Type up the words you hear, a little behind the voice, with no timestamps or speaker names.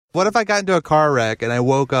What if I got into a car wreck and I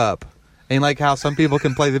woke up? And like how some people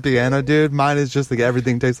can play the piano, dude. Mine is just like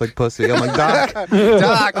everything tastes like pussy. I'm like, Doc.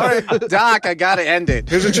 Doc, I gotta end it.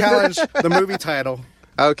 Here's a challenge. The movie title.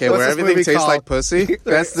 Okay, What's where this everything movie tastes called? like pussy?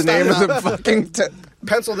 That's the name of the fucking...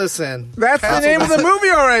 Pencil this in. That's the name of the movie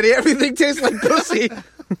already. Everything tastes like pussy.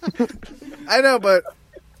 I know, but...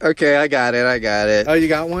 Okay, I got it. Oh, you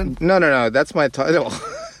got one? No. That's my title.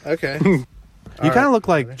 Okay. You kind of look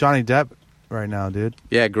like Johnny Depp right now, dude.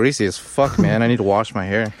 Yeah, greasy as fuck, man. I need to wash my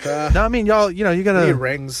hair. No, I mean, y'all, you gotta... Need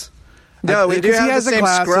rings. No, we do he have has the the same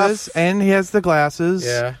glasses, scruff. and he has the glasses,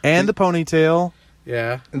 Yeah. and the ponytail.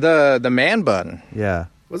 Yeah. The man bun. Yeah.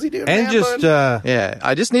 Was he doing And man just, bun? Yeah,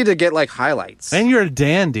 I just need to get, like, highlights. and you're a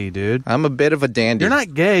dandy, dude. I'm a bit of a dandy. You're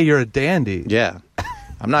not gay, you're a dandy. Yeah.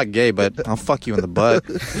 I'm not gay, but I'll fuck you in the butt.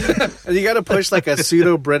 And you got to push like a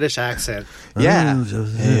pseudo-British accent. Yeah.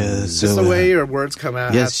 Just the way your words come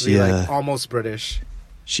out has to be like yeah. almost British.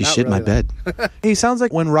 She Not shit my really, bed. He sounds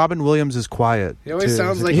like when Robin Williams is quiet. He always too.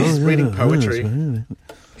 sounds like he's reading poetry.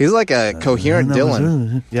 He's like a coherent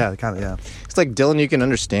Dylan. Yeah, kind of, yeah. It's like Dylan you can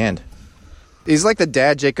understand. He's like the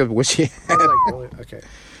dad Jacob wish he had. Okay.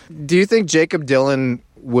 Do you think Jacob Dylan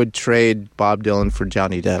would trade Bob Dylan for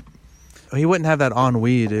Johnny Depp? He wouldn't have that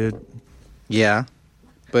ennui, dude. Yeah,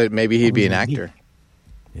 but maybe he'd be an actor.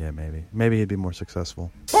 Yeah, maybe. Maybe he'd be more successful.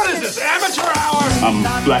 What is this, amateur hour?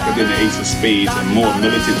 I'm blacker than the ace of spades and more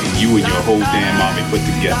militant than you and your whole damn army put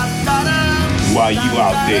together. While you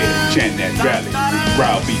out there chanting at rallies,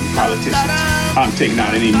 browbeating politicians, I'm taking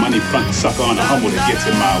out any money front sucker on a humble that gets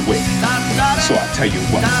in my way. So I tell you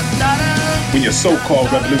what, when your so-called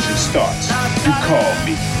revolution starts, you call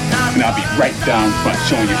me, and I'll be right down front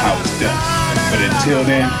showing you how it's done. But until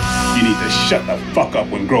then, you need to shut the fuck up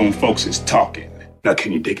when grown folks is talking. Now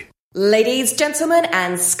can you dig it? Ladies, gentlemen,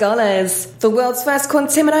 and scholars, the world's first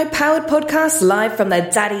Quantimino-powered podcast live from the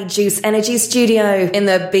Daddy Juice Energy Studio in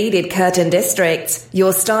the Beaded Curtain District.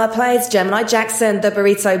 Your star players Gemini Jackson, the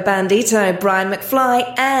Burrito Bandito, Brian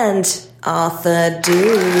McFly, and Arthur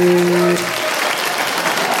Dude.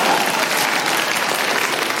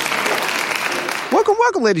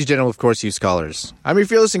 Welcome, ladies and gentlemen, of course, you scholars. I'm your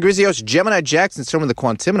fearless and greasy host, Gemini Jackson, serving the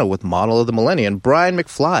Quantimino with model of the millennium, Brian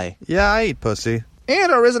McFly. Yeah, I eat pussy.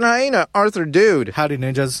 And our resident hyena, Arthur Dude. Howdy,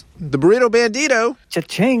 ninjas. The Burrito Bandito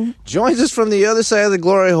Cha-ching. joins us from the other side of the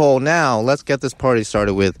glory hole. Now, let's get this party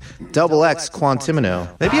started with Double X Quantimino.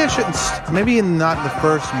 Maybe I shouldn't. Maybe not in the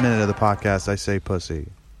first minute of the podcast I say pussy,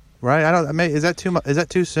 right? I don't. Is that too much? Is that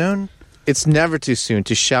too soon? It's never too soon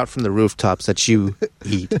to shout from the rooftops that you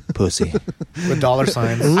eat pussy. With dollar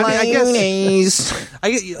signs.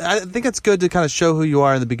 I think it's good to kind of show who you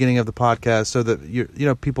are in the beginning of the podcast, so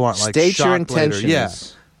that people aren't like State your shocked later. intentions. Yeah.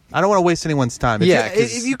 I don't want to waste anyone's time.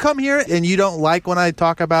 If you come here and you don't like when I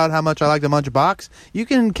talk about how much I like to munch box, you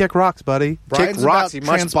can kick rocks, buddy. Brian's Kick rocks, about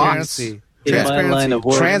he munch box. transparency. In my line of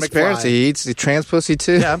work, Transparency. He eats the trans pussy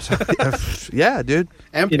too. Yeah, I'm sorry. Yeah, dude.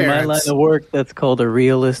 And in my line parents. of work, that's called a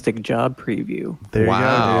realistic job preview. There Wow. you go,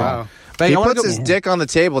 dude. Wow. But He I wanna puts his dick on the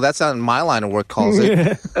table. That's not my line of work calls it.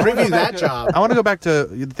 Preview that job. I want to go back to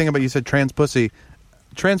the thing about you said trans pussy.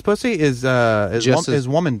 Trans pussy is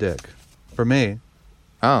woman dick for me.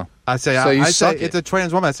 Oh. I say So you I say suck it. it's a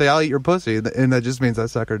trans woman. I say I'll eat your pussy, and that just means I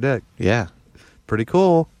suck her dick. Yeah. Pretty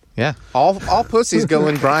cool. Yeah. All pussies go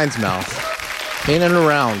in Brian's mouth. In and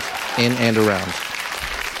around. In and around.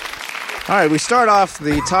 All right, we start off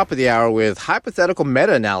the top of the hour with hypothetical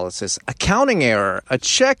meta-analysis, accounting error, a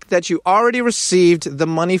check that you already received the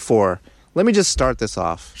money for. Let me just start this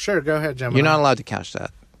off. Sure, go ahead, Gemini. You're not allowed to cash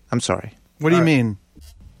that. I'm sorry. What do you mean?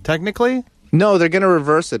 Technically? No, they're going to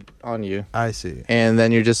reverse it on you. I see. And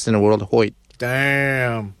then you're just in a world of hoit.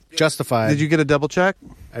 Damn. Justified. Did you get a double check?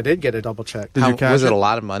 I did get a double check. Did you cash was it it? a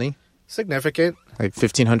lot of money? Significant. Like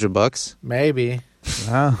 $1,500? Maybe.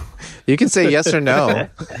 Wow. You can say yes or no.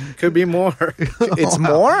 Could be more. It's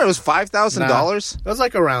more? It was $5,000? It was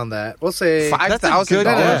like around that. We'll say That's a good $5,000?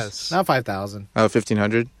 guess. not 5,000. Oh,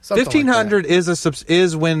 $1,500? Something $1,500 like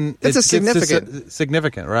is when It's a gets to significant.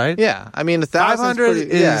 significant, right? Yeah. I mean, 1,000 500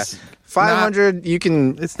 is 500, you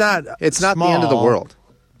can... It's not. It's not the end of the small, world.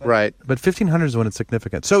 Right. But 1,500 is when it's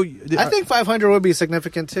significant. So that. I think 500 would be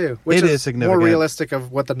significant too. Which It is is significant. more realistic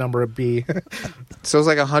of what the number would be. So it's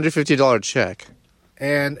like a $150 check.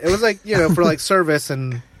 And it was like, for like service,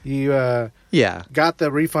 and you Yeah. got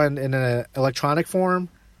the refund in an electronic form,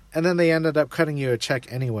 and then they ended up cutting you a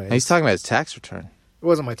check anyway. And he's talking about his tax return. It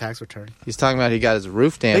wasn't my tax return. He's talking about he got his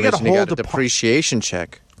roof damaged got a and he whole got a depreciation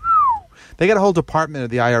check. they got a whole department of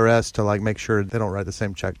the IRS to make sure they don't write the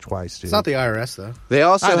same check twice, dude. It's not the IRS though. They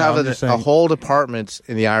also I know, I'm have just a saying. whole department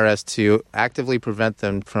in the IRS to actively prevent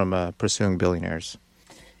them from pursuing billionaires.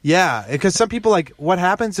 Yeah, because some people what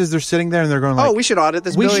happens is they're sitting there and they're going we should audit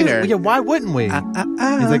this billionaire. Yeah, why wouldn't we? He's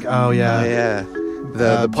like, oh yeah.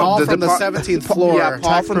 Yeah. Paul from the 17th floor. Yeah,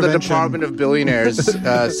 Paul from the Department of Billionaires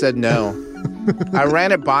said no. I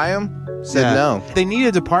ran it by him. Said no. They need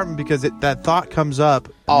a department because that thought comes up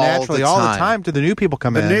all naturally all the time to the new people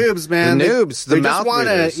come in. The noobs, man. The noobs. The they just want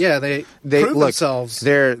to. Yeah, they prove look, themselves.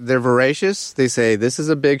 They're voracious. They say this is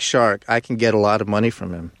a big shark. I can get a lot of money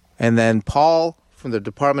from him. And then Paul from the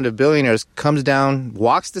Department of Billionaires comes down,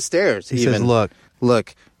 walks the stairs. He says,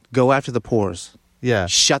 "Look, go after the pores. Yeah,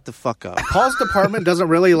 shut the fuck up." Paul's department doesn't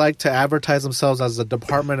really like to advertise themselves as the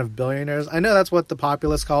Department of Billionaires. I know that's what the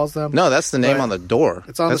populace calls them. No, that's the name on the door.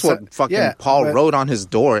 That's what fucking Paul wrote on his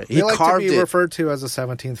door. He like carved to be it. referred to as the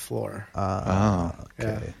 17th floor.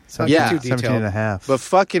 Okay. Yeah, 17 and a half. But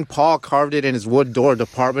fucking Paul carved it in his wood door,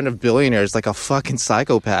 Department of Billionaires, like a fucking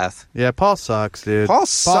psychopath. Yeah, Paul sucks, dude. Paul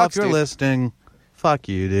sucks, if you're listening, fuck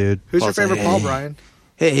you, dude. Who's your favorite Paul, Brian?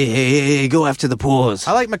 Hey, go after the pores.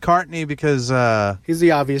 I like McCartney because he's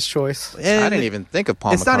the obvious choice. I didn't even think of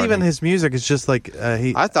Paul McCartney. It's not even his music. It's just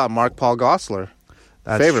I thought Mark Paul Gosselaar.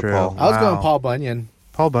 That's favorite true. Paul. I was going Paul Bunyan.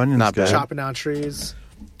 Paul Bunyan's not good. bad. Chopping down trees,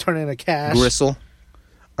 turning into cash. Gristle.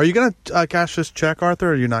 Are you going to cash this check, Arthur,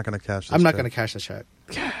 or are you not going to cash this I'm not check? going to cash the check.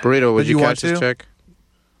 Burrito, would you cash this to? check?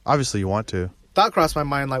 Obviously, you want to. Thought crossed my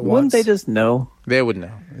mind once. Wouldn't they just know? They would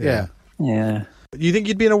know. Yeah. You think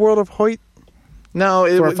you'd be in a world of Hoyt? No,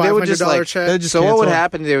 For a they would just $500 check? So what would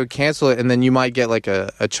happen? They would cancel it, and then you might get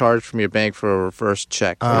a charge from your bank for a reverse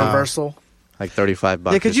check. Reversal. Like $35.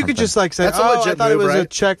 Yeah, because you could just say, That's a I legit thought it move, was a right?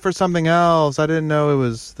 check for something else. I didn't know it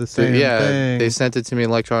was the same thing. They sent it to me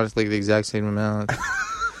electronically, the exact same amount.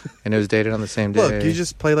 And it was dated on the same day. Look, you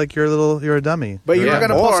just play like you're a dummy. But you were going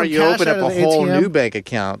to pull some you cash open out up of a the whole ATM? new bank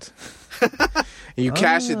account. You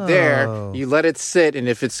cash it there, you let it sit, and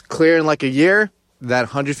if it's clear in like a year, that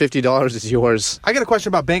 $150 is yours. I got a question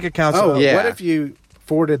about bank accounts. Oh, yeah. What if you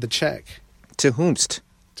forwarded the check? To whomst?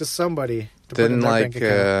 Just somebody. To put in Then their like, bank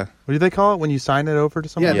account. What do they call it when you sign it over to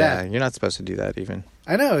someone? Yeah, you're not supposed to do that even.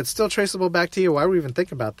 I know. It's still traceable back to you. Why would we even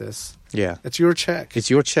think about this? Yeah. It's your check. It's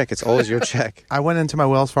your check. It's always your check. I went into my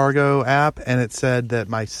Wells Fargo app and it said that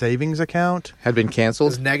my savings account had been It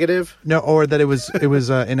canceled. was negative. No, or that it was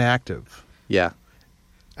inactive. Yeah.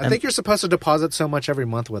 I think you're supposed to deposit so much every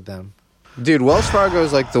month with them. Dude, Wells Fargo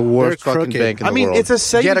is like the worst They're fucking crooked. bank in the world. I mean, it's a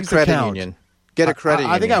savings Get a credit account. union. Get a credit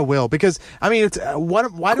union. I think I will because it's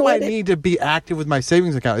why do I need to be active with my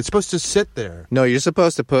savings account? It's supposed to sit there. No, you're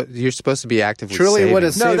supposed to be actively Truly, saving. what a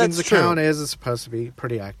No, savings that's true. account is supposed to be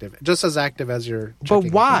pretty active. Just as active as your But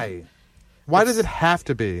checking why? account. Why does it have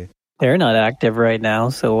to be? They're not active right now,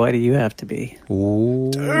 so why do you have to be? Ooh.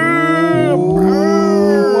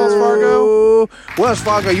 Wells Fargo? Wells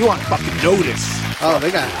Fargo, you want fucking notice. Oh,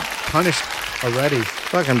 they got punished already.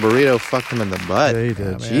 Fucking Burrito fucked him in the butt. Yeah, he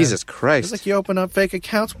did. Jesus Christ. It's like you open up fake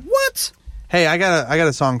accounts. What? Hey, I got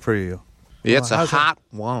a song for you. Yeah, it's a how's hot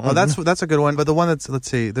one. Oh, that's a good one. But the one that's let's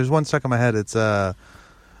see, there's one stuck in my head. It's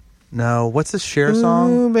no, what's this Cher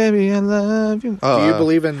song? Ooh, baby, I love you. Do you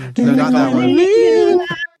believe in... No, not that one.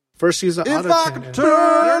 First use the If I auto-tune. could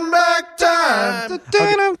turn back time.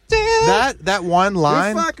 That one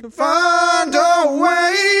line If I could find a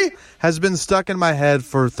way. has been stuck in my head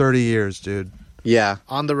for 30 years, dude. Yeah.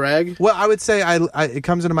 On the reg? Well, I would say it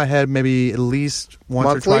comes into my head maybe at least once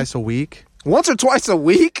Monthly? or twice a week. Once or twice a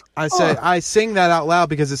week? I sing that out loud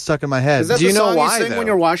because it's stuck in my head. Is that Do you the know song why, you sing though? when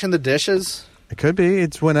you're washing the dishes? It could be.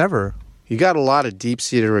 It's whenever. You got a lot of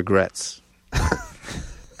deep-seated regrets.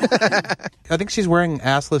 I think she's wearing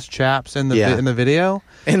assless chaps in the Yeah. in the video,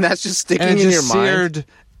 And that's just sticking and it in just your mind. seared.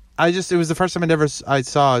 It was the first time I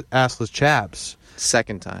saw assless chaps.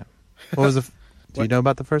 Second time. What was the? Do you know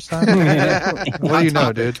about the first time? What do you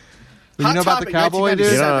know, dude? Do you Hot know about the topic, cowboy,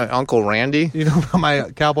 dude? You know Uncle Randy? You know about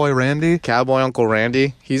my cowboy Randy? Cowboy Uncle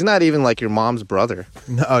Randy? He's not even like your mom's brother.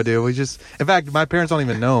 No, dude. In fact, my parents don't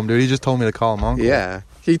even know him, dude. He just told me to call him uncle. Yeah.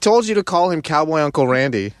 He told you to call him Cowboy Uncle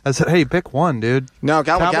Randy. I said, hey, pick one, dude. No,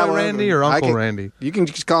 Cowboy Randy or Uncle Randy? You can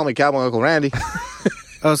just call me Cowboy Uncle Randy.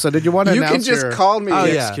 Oh, so did you want to You announce can just your call me. Oh,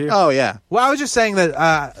 yeah. XQ? Oh, yeah. Well, I was just saying that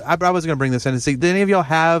I was going to bring this in and see, did any of y'all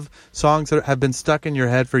have songs that have been stuck in your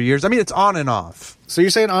head for years? I mean, it's on and off. So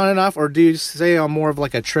you're saying on and off, or do you say on more of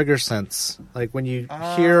like a trigger sense? Like when you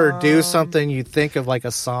hear or do something, you think of like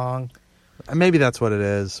a song? Maybe that's what it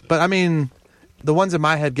is. But, I mean, the ones in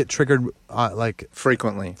my head get triggered like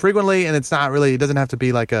Frequently. and it's not really, it doesn't have to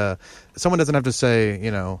be like someone doesn't have to say,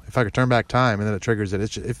 if I could turn back time and then it triggers it.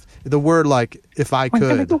 It's just, if the word like, if I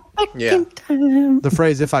could, Yeah. the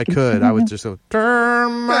phrase if I could, I would just go,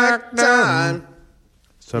 turn back time.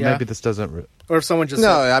 So Yeah. maybe this doesn't. Or if someone just No,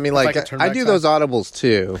 said, I mean, if like, could turn I back do time. those audibles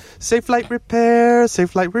too. Safe flight repair,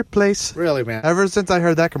 safe flight replace. Really, man. Ever since I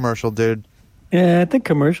heard that commercial, dude. Yeah, I think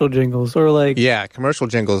commercial jingles or like Yeah, commercial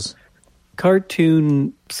jingles.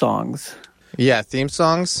 cartoon songs. Yeah, theme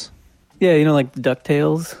songs. Yeah, like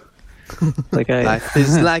DuckTales. Like Life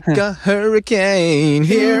is like a hurricane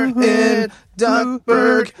here in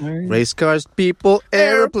Duckburg. Race cars, people,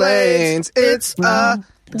 airplanes. It's a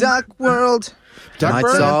duck world. Might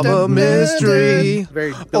solve a mystery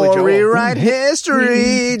Very Billy or Joel. rewrite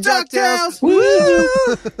history. DuckTales. Woo!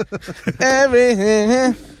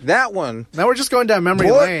 Everything. That one. Now we're just going down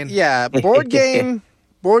memory lane. Yeah, board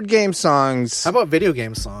game songs. How about video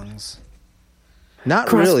game songs?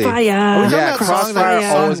 Not really. Crossfire. Yeah,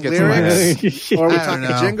 Crossfire always gets in my head. Or are we I don't talking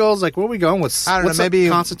know. jingles? Like, where are we going with? I don't know, What's maybe-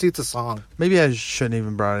 constitutes a song? Maybe I shouldn't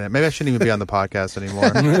even brought it in. Maybe I shouldn't even be on the podcast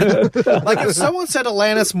anymore. Like, if someone said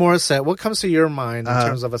Alanis Morissette, what comes to your mind in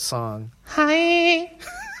terms of a song?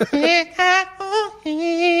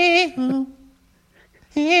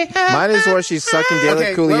 Mine is where she's sucking Daily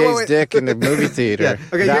Okay, Coulier's wait. dick in the movie theater. Yeah.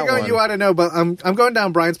 Okay, That you're going. one. You ought to know, but I'm going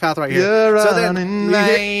down Brian's path right here. You're so then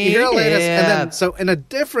running you hear Alanis, late, and yeah. then so in a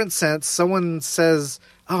different sense, someone says,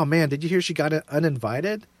 "Oh man, did you hear she got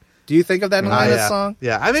uninvited?" Do you think of that Alanis yeah. song?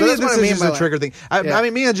 Yeah, I mean, So that's this what I is mean just by a like- trigger thing. Yeah. I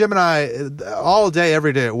mean, me and Gemini, all day,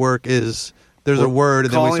 every day at work is there's a word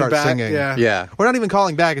and then we Calling start back, singing. yeah. Yeah. We're not even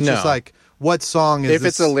calling back. It's No. just like, what song is If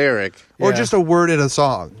this? it's a lyric. Or Yeah. just a word in a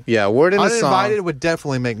song. Yeah, word in a Uninvited song. would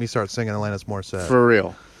definitely make me start singing Alanis Morissette. For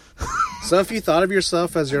real. So if you thought of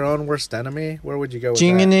yourself as your own worst enemy, where would you go with that?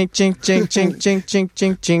 Jing-a-ning, ching, ching, ching, ching, ching,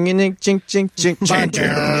 ching, jing-a-ning, ching, ching, ching, ching.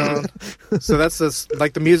 So that's this,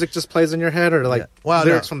 like the music just plays in your head, or like Yeah. Well,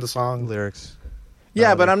 lyrics no. from the song, Lyrics.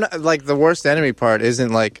 Yeah, but I'm not, like, the worst enemy part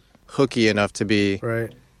isn't, like, hooky enough to be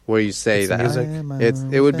right? where you say It's the that.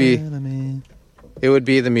 music. It would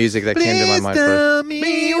be the music that came to my mind first.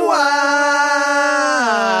 Me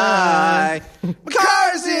Why? My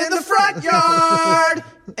car's in the front yard,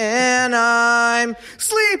 and I'm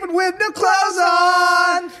sleeping with no clothes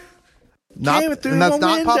on. Not, Came through and that's a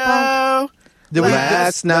not pop punk? window. Did we,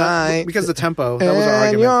 Last night. Because the tempo, that was our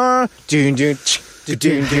And argument. you're doon doon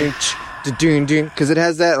doon doon doon doon, because it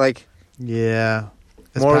has that like yeah.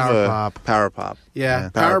 It's more power of a pop. power pop. Yeah, Yeah.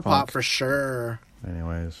 power Power pop punk. for sure.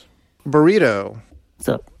 Anyways. Burrito. What's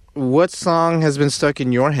up? What song has been stuck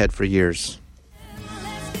in your head for years?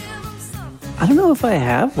 I don't know if I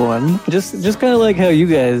have one. Just kind of like how you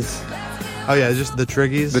guys. Oh, yeah, just the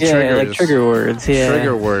triggies. The Yeah, triggers. like trigger words. Yeah.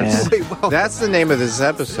 Trigger words. Yeah. Wait, whoa. That's the name of this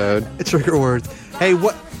episode. Trigger words. Hey,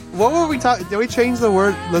 what were we talking? Did we change the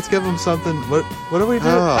word? Let's give them something. What do we do?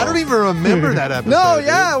 Oh. I don't even remember that episode. No, dude.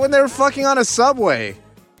 yeah, when they were fucking on a Subway.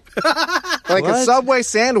 Like a What? Subway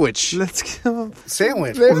sandwich. Let's give them.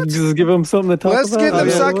 Sandwich. Just give them something to talk Let's about. give them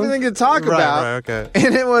Yeah. something to talk about. Right, okay.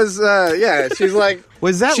 And it was, yeah, she's like,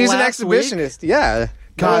 Was that she's an last week? exhibitionist. Yeah.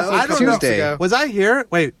 God, That was I don't know. Tuesday. Was I here?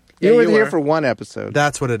 Wait, You were you here were. for one episode.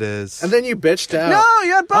 that's what it is. And then you bitched out. No,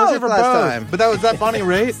 you had I was both here for last both. time. But that was that funny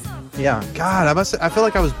rate. Yeah. God, I feel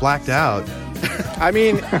like I was blacked out. I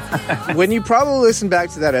mean, when you probably listen back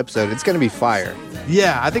to that episode, it's going to be fire.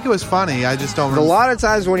 Yeah, I think it was funny. I just don't But a remember. lot of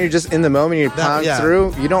times when you're just in the moment, you're plowing yeah.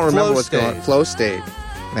 through, you don't remember Flow what's going on. state. Flow state.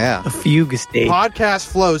 Yeah. A fugue state. Podcast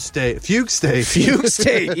flow state. Fugue state. Fugue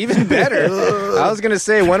state, even better. I was going to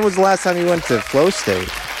say, when was the last time you went to flow state?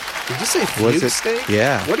 Did you say Was fugue it- state?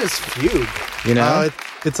 yeah. What is fugue? You know?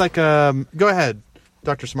 It's like, go ahead,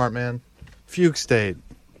 Dr. Smartman. Fugue state.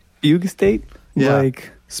 Fugue state. Yeah.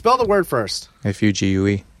 Like Spell the word first.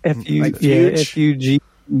 F-U-G-U-E. F-U. Like yeah. fuge?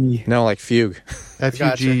 F-U-G-E. No, like fugue.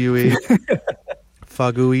 F-U-G-U-E.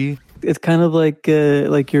 Fugui. It's kind of like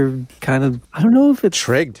you're kind of. I don't know if it's.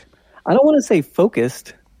 Trigged. I don't want to say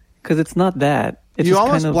focused because it's not that. It's You just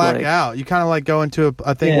almost kind of black like, out. You kind of like go into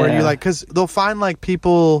a thing where Yeah. you're like, because they'll find like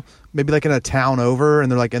people maybe like in a town over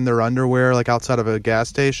and they're like in their underwear like outside of a gas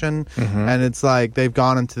station, and it's like they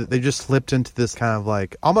just slipped into this kind of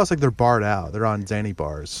like almost like they're barred out. They're on Xanny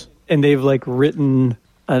bars. And they've like written.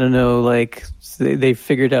 I don't know, like they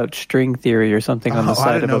figured out string theory or something on Oh, the I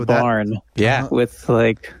side didn't of know a that. barn Yeah. with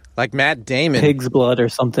like Like Matt Damon. pig's blood or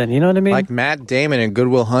something. You know what I mean? Like Matt Damon in Good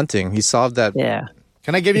Will Hunting. He solved that. yeah.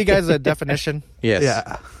 Can I give you guys a definition? Yes.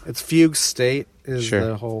 Yeah. It's fugue state is Sure.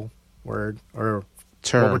 the whole word or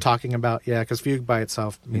Term. what we're talking about. Yeah, because fugue by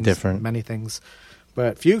itself means Different. many things.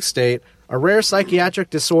 But fugue state, a rare psychiatric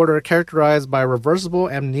disorder characterized by reversible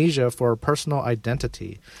amnesia for personal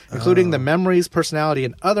identity, including the memories, personality,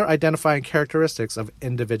 and other identifying characteristics of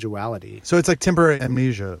individuality. So it's like temporary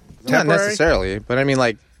amnesia. Not Temporary? necessarily, but I mean,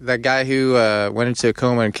 like that guy who went into a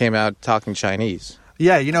coma and came out talking Chinese.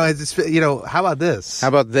 Yeah, how about this? How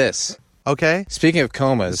about this? Okay? Speaking of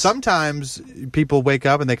comas. Sometimes people wake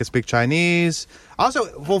up and they can speak Chinese. Also,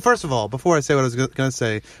 well, first of all, before I say what I was going to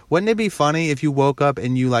say, wouldn't it be funny if you woke up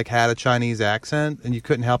and you like had a Chinese accent and you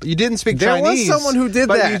couldn't help it? You didn't speak Chinese. There was someone who did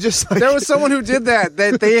but that. You just, like, there was someone who did that.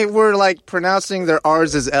 That they were like pronouncing their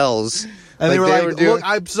R's as L's. And they were like, look,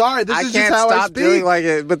 I'm sorry, this is just how I speak. Doing like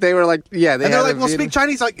it, but they were like, yeah. And they're like, well, speak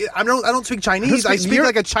Chinese. Like, I don't speak Chinese. I speak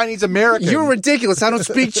like a Chinese American. You're ridiculous. I don't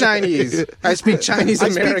speak Chinese. I speak Chinese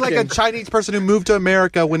American. I speak like a Chinese person who moved to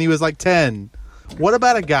America when he was like 10. What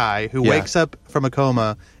about a guy who wakes up from a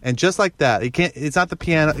coma and just like that, he can't? It's not the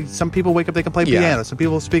piano. Some people wake up, they can play piano. Some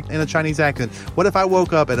people speak in a Chinese accent. What if I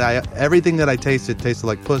woke up and everything that I tasted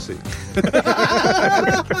like pussy?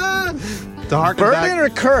 Burden or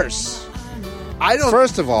curse? I don't.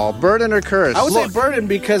 First of all, burden or curse? I would say burden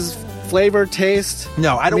because flavor, taste.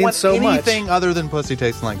 No, I don't want so anything much. other than pussy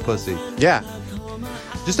tasting like pussy. Yeah.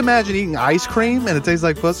 Just imagine eating ice cream and it tastes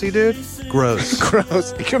like pussy, dude. Gross.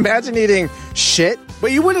 Gross. Can you imagine eating shit?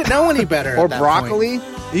 But you wouldn't know any better. Or at that broccoli?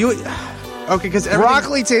 point. Okay, because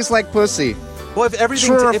broccoli tastes like pussy. Well, if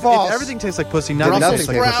everything if everything tastes like pussy, nothing tastes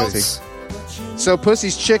like pussy. So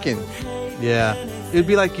pussy's chicken. Yeah, it'd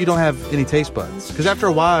be like you don't have any taste buds. Because after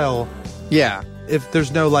a while, yeah, if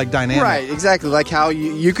there's no like dynamic, right? Exactly, like how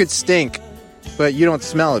you could stink, but you don't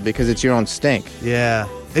smell it because it's your own stink. Yeah.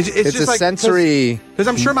 It's just a like sensory. Because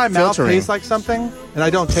I'm sure my mouth filtering. tastes like something, and I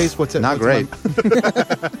don't taste what's in. Not great.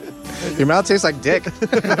 Your mouth tastes like dick.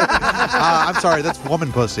 I'm sorry, that's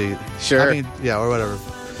woman pussy. Sure. I mean, yeah, or whatever.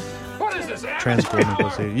 What is this? Trans woman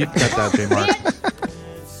pussy. You cut that, J-Mark.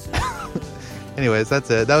 Anyways, that's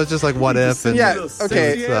it. That was just like what if. And Yeah.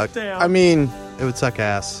 Okay. It would suck. I mean, it would suck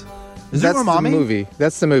ass. Is there that's umami? the movie.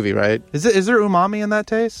 That's the movie, right? Is there umami in that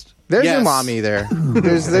taste? There's Yes. umami there.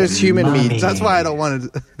 There's human meat. That's why I don't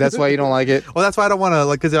want to. That's why you don't like it. Well, that's why I don't want to,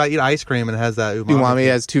 like, because I eat ice cream and it has that umami. Umami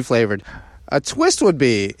has two flavored. A twist would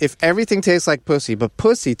be if everything tastes like pussy, but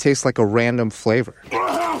pussy tastes like a random flavor.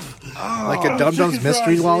 Like a Dum Dum's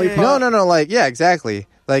mystery lollipop. No. Like, yeah, exactly.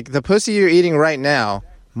 Like the pussy you're eating right now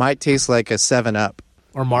might taste like a 7-Up.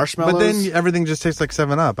 Or marshmallows. But then everything just tastes like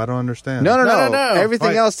 7-Up. I don't understand. No. No.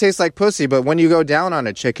 Everything else tastes like pussy, but when you go down on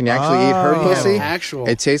a chick and you actually eat her pussy,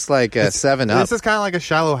 it tastes like a 7-Up. This is kind of like a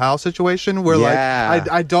Shallow House situation where, Yeah.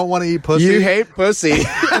 like, I don't want to eat pussy. You hate pussy.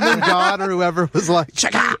 And then God or whoever was like,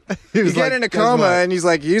 Check out. he You was get like, in a "Guess coma what?" and he's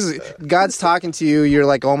like, God's talking to you. You're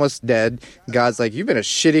like almost dead. God's like, you've been a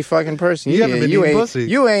shitty fucking person. You haven't been eating ain't, pussy.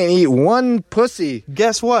 You ain't eat one pussy.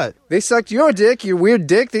 Guess what? They sucked your dick, your weird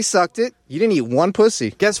dick. They sucked it. You didn't eat one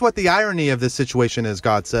pussy. Guess what the irony of this situation is,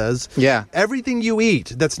 God says? Yeah. Everything you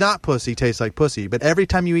eat that's not pussy tastes like pussy, but every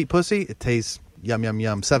time you eat pussy, it tastes yum, yum,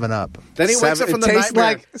 yum, 7-Up. Then he wakes up from the it tastes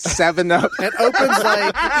nightmare. like 7-Up. It opens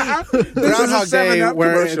like Groundhog Day, 7-Up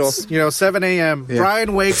where commercial. it's 7 a.m. Yeah.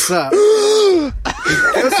 Brian wakes up, he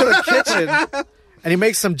goes to the kitchen, and he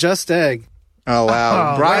makes some Just Egg. Oh,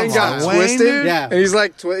 wow. Oh, Brian that's got Wayne, twisted. dude? Yeah. And he's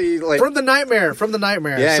like, From the nightmare.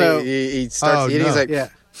 yeah, So and he starts eating. no. He's like, yeah,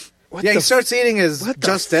 what yeah. the He starts eating his what the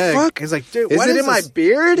Just Egg. fuck? He's like, dude, Is what it in my this?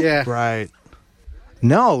 beard? Yeah. Right.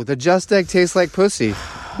 No, the Just Egg tastes like pussy.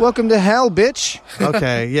 Welcome to hell, bitch.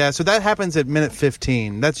 Okay, yeah, so that happens at minute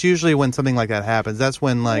 15. That's usually when something like that happens. That's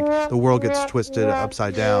when, like, the world gets twisted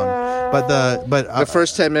upside down. But The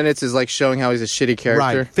first 10 minutes is like showing how he's a shitty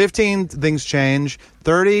character. right, 15, things change.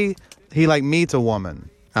 30, he, like, meets a woman.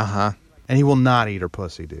 Uh-huh. And he will not eat her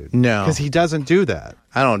pussy, dude. No. Because he doesn't do that.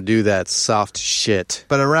 I don't do that soft shit.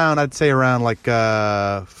 But I'd say around, like,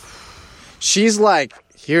 She's like,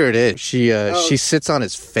 here it is. She sits on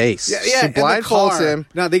his face. Yeah, She in the blindfolds car. him.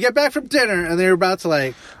 No, they get back from dinner and they're about to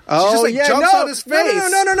like. Oh, she just, like, yeah, jumps no, on his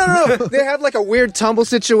face. No. They have like a weird tumble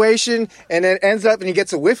situation, and it ends up, and he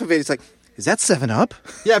gets a whiff of it. He's like, is that 7-Up?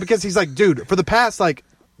 yeah, because he's like, dude, for the past, like,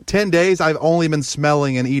 10 days, I've only been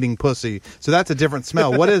smelling and eating pussy. So that's a different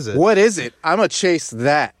smell. What is it? What is it? I'm going to chase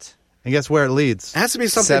that. And guess where it leads? It has to be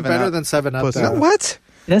something 7-Up. better than 7-Up. Pussy. though. What?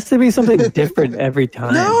 It has to be something different every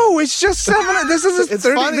time. No, it's just 7-Up. This is a It's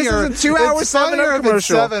 30. funnier. This is a 2-hour It's funnier 7-Up if it's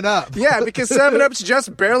commercial. 7-Up. Yeah, because 7-Up's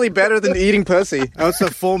just barely better than eating pussy. Oh, it's a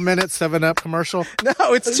full minute 7-Up commercial.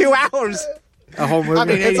 No, it's 2 hours. A whole movie. I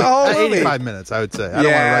mean, It's a whole movie. 85 minutes, I would say. I Yeah, don't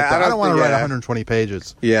want to write that. I I don't don't want to think- write yeah. 120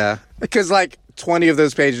 pages. Yeah, because like 20 of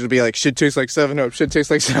those pages would be like, "Should taste like 7-Up. Should taste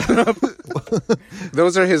like 7-Up."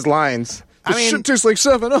 Those are his lines. I mean, should taste like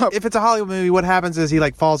 7-Up. If it's a Hollywood movie, what happens is he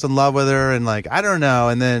like falls in love with her and like I don't know,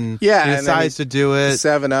 and then Yeah, he and then decides to do it.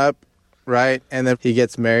 7-Up, right? And then he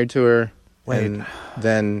gets married to her. Wait. And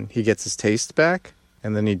then he gets his taste back.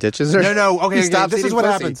 And then he ditches her? No, okay, He stops this is eating what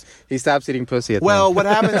pussy. happens. He stops eating pussy at the Well, end. what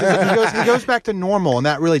happens is he goes back to normal, and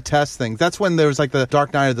that really tests things. That's when there's like the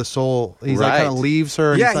Dark Night of the Soul. He's like kind of leaves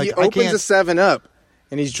her. And Yeah, he's like, he I opens can't. a 7-Up,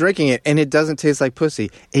 and he's drinking it, and it doesn't taste like pussy.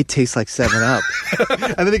 It tastes like 7-Up.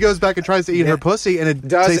 And then he goes back and tries to eat her pussy, and it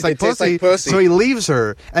tastes like pussy. So he leaves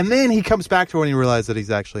her, and then he comes back to her when he realizes that he's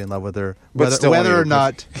actually in love with her, But still whether won't or eat her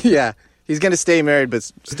not. pussy. Yeah, he's going to stay married, but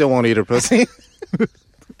still won't eat her pussy.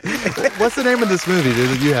 What's the name of this movie, dude,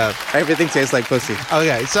 that you have? Everything tastes like pussy.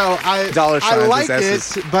 Okay, so I $signs like is it,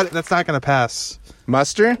 S's. but that's not going to pass.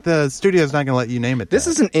 Muster? The studio's not going to let you name it. This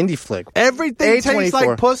is an indie flick. Everything tastes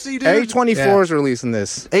like pussy, dude. A24 is releasing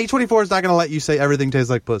this. A24 is not going to let you say everything tastes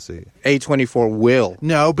like pussy. A24 will.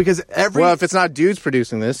 No, because Well, if it's not dudes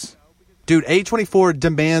producing this. Dude, A24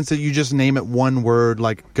 demands that you just name it one word,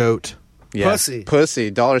 like goat. Yeah. Pussy.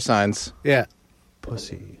 Pussy. $signs. Yeah.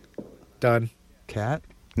 Pussy. Done. Cat?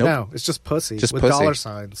 Nope. No, it's just pussy. Just with pussy.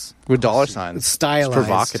 $signs. With $signs. It's stylized. It's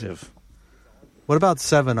provocative. What about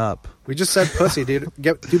 7-Up? We just said pussy, dude.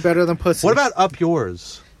 Do better than pussy. What about Up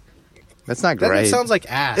Yours? That's not that? great. Sounds like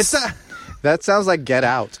ass. It's not, That sounds like Get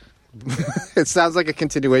Out. It sounds like a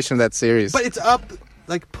continuation of that series. but it's up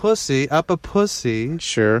like pussy, up a pussy,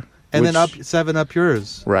 Sure. and then up 7-Up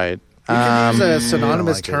Yours. Right. You can use a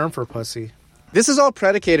synonymous like it. term for pussy. This is all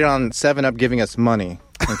predicated on 7-Up giving us money.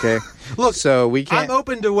 Okay. Look, so we can't. I'm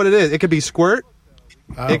open to what it is. It could be Squirt.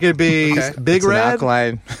 Oh, It could be okay. Big it's an Red.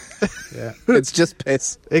 alkaline. Yeah. It's just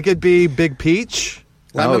piss. It could be Big Peach.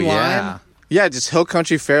 Lemon yeah. lime. Yeah, just Hill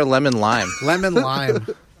Country Fair lemon lime. Lemon lime.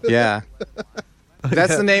 Yeah.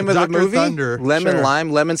 That's the name of the Dr. movie? Thunder. Lemon Sure.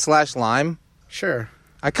 lime, lemon/lime. Sure.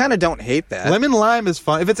 I kind of don't hate that. Lemon Lime is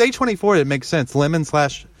fun. If it's A24, it makes sense. Lemon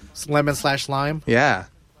slash. It's lemon/lime. Yeah.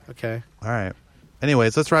 Okay. All right.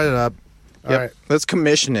 Anyways, let's write it up. All right. Let's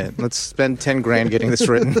commission it. Let's spend 10 grand getting this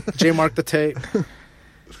written. J mark the tape.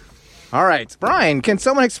 All right. Brian, can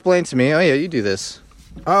someone explain to me? Oh, yeah, you do this.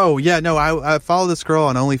 Oh, yeah. No, I follow this girl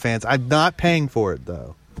on OnlyFans. I'm not paying for it,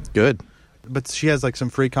 though. Good. But she has like some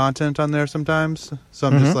free content on there sometimes. So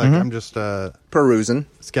I'm just like, I'm just Perusing.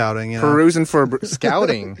 scouting. You know? Perusing for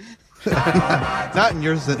scouting. Not in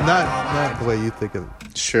yours, not the way you think of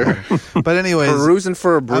it. Sure. But anyways, Perusing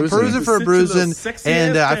for a I'm bruising. perusing for a Sit to the bruising, sexy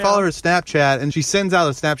and ass I down. follow her Snapchat, and she sends out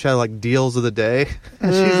a Snapchat like deals of the day.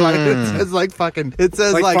 And she's like, it says like fucking, it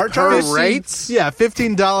says Like like fart charts? her Rates? Yeah,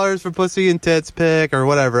 $15 for pussy and tits pick or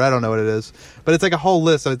whatever. I don't know what it is, but it's like a whole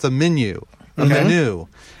list. So it's a menu, menu.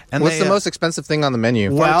 And What's they, the most expensive thing on the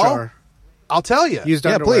menu? Well, Jar. I'll tell you. Used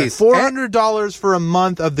Yeah, underwear. please. $400 for a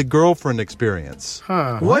month of the girlfriend experience.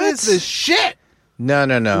 Huh. What is this shit? No.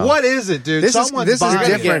 What is it, dude? This Someone's is buying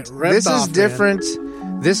it. different. Get ripped This is off, man.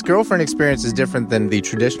 different. This girlfriend experience is different than the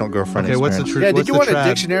traditional girlfriend Okay, what's the experience. truth? Yeah, what's did you the want a trad?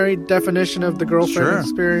 dictionary definition of the girlfriend Sure.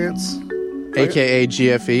 experience? AKA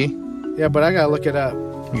GFE. Yeah, but I gotta look it up.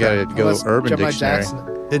 You gotta go Unless Urban Gemini Dictionary.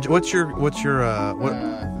 Jackson. What's your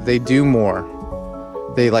what? They do more.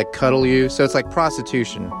 They like cuddle you, so it's like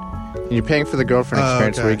prostitution. And you're paying for the girlfriend Oh,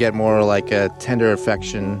 experience okay. where you get more like a tender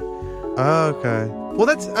affection Oh, okay. Well,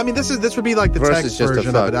 this would be like the versus text just a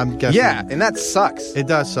version fuck. of it. I'm guessing. Yeah, and that sucks. It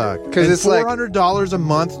does suck 'Cause And it's like- $400 a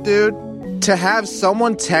month, dude. To have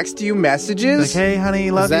someone text you Like, messages, hey,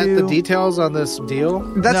 honey, love Is that you. the details on this deal?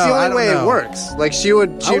 that's No, the I only don't way know. it works. Like she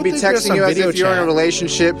would be think there's texting some you as video if you're in a chat.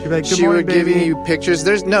 relationship. She'd be like, "Good She morning, would give baby." you pictures.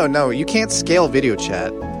 There's no, you can't scale video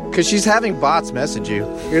chat because she's having bots message you.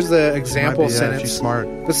 Here's the Might example be, yeah, sentence. she's smart.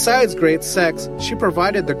 Besides great sex, she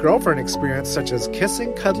provided the girlfriend experience such as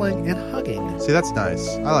kissing, cuddling, and hugging. See, that's nice.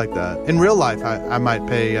 I like that. In real life, I might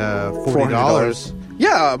pay $40.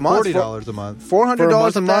 Yeah, a month. $40 a month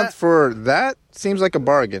 $400 a of month that? for that seems like a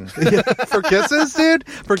bargain. for kisses, dude.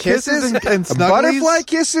 For kisses and snugglies. butterfly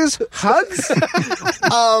kisses, hugs.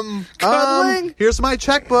 Cuddling? Here's my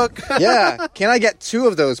checkbook. Yeah, can I get 2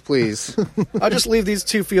 of those, please? I'll just leave these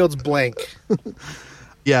 2 fields blank.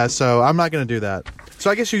 Yeah, so I'm not going to do that. So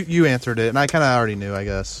I guess you answered it, and I kind of already knew, I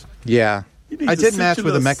guess. Yeah. I did match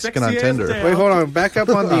with a Mexican on Tinder. Wait, hold on. Back up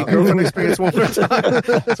on the girlfriend experience one more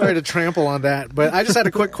time. Sorry to trample on that, but I just had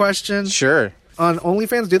a quick question. Sure. On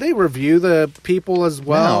OnlyFans, do they review the people as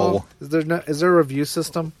well? No. Is there a review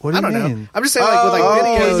system? What do you I don't mean? know. I'm just saying, like with like Oh,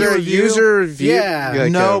 videos, Is there a review, user review? Yeah.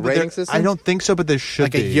 Like no, a but rating there- system? I don't think so, but there should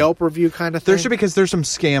like be. a Yelp review kind of thing. There should be, because there's some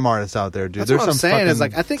scam artists out there, dude. That's There's what I'm some saying, is,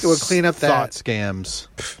 fucking like, I think it would clean up that- thought scams.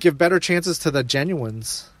 Give better chances to the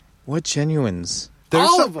genuines. What genuines? There's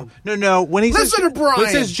All some- of them. No. When he Listen says, to Brian. When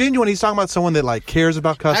he says genuine, he's talking about someone that like cares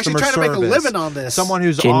about customer Actually trying to service. make a living on this. Someone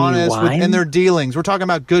who's Genuine? honest in their dealings. We're talking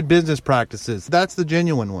about good business practices. That's the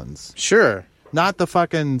genuine ones, Sure. not the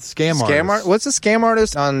fucking scam Scam art? artists. What's a scam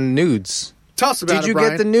artist on nudes? Tell us about Did it, you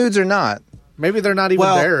Brian. get the nudes or not? Maybe they're not even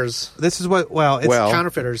theirs. This is what. It's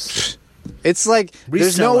Counterfeiters. It's like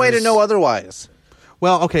there's no way to know otherwise.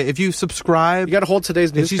 Well, okay, if you subscribe, You got to hold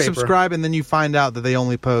today's newspaper. if you subscribe and then you find out that they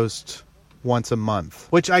only post once a month,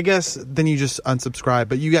 which I guess then you just unsubscribe.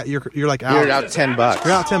 But you're like out. You're out $10.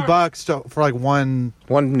 You're out $10 for like one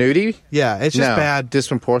nudie. Yeah, it's just bad,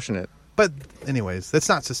 disproportionate. But anyways, that's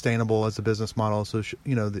not sustainable as a business model. So it's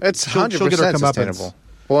 100% sustainable.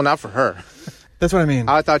 Well, not for her. That's what I mean.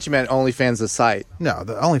 I thought you meant OnlyFans the site. No,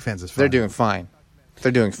 the OnlyFans is fine. They're doing fine.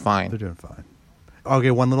 They're doing fine.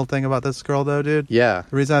 Okay, one little thing about this girl though, dude. Yeah.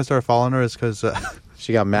 The reason I started following her is because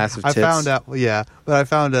she got massive tits. I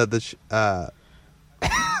found out that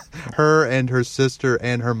her and her sister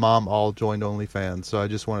and her mom all joined OnlyFans. So I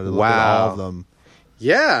just wanted to look at all of them.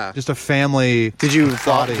 Yeah. Just a family. Did you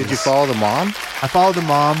follow the mom? I followed the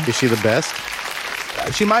mom. Is she the best?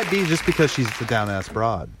 She might be just because she's the down-ass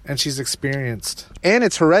broad. And she's experienced. And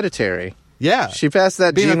it's hereditary. Yeah. She passed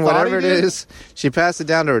that Being gene, a whatever it dude? is. She passed it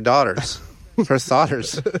down to her daughters. Her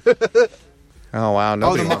daughters. Oh, wow.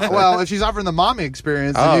 Well, if she's offering the mommy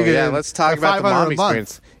experience, then oh, you get yeah. Let's talk about the mommy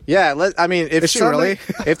experience. Yeah, if really?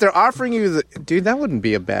 if they're offering you dude, that wouldn't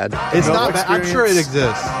be a bad. It's not bad. I'm sure it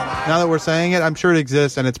exists. Now that we're saying it, I'm sure it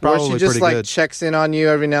exists, and it's probably Where she just pretty good. checks in on you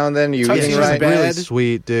every now and then. You Tucks eating you in right? bed. Really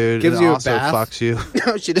sweet, dude. Gives and you a also bath. fucks you.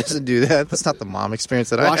 No, she doesn't do that. That's not the mom experience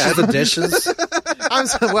that I Washes had. the dishes. I'm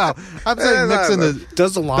saying mixing the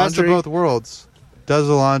Does the best of laundry. both worlds. Does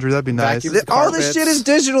the laundry? That'd be nice. Vacuums the All this carpets. shit is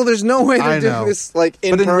digital. There's no way I to do know. this in But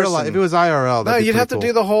in person. real life, if it was IRL, No, that'd be you'd have to pretty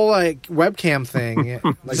do the whole webcam thing.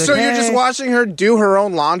 Like, So you're just watching her do her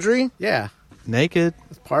own laundry? yeah, naked.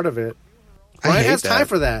 it's part of it. I Brian hate has time that.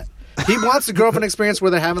 for that. He wants a girlfriend experience where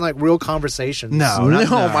they're having real conversations. No,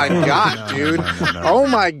 No, my God, dude. No. Oh,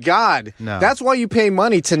 my God. No. That's why you pay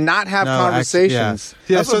money to not have No, conversations.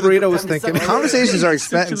 Yeah, That's what so Burrito was thinking. Conversations are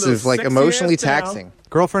expensive, like emotionally taxing.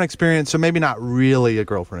 girlfriend experience. So maybe not really a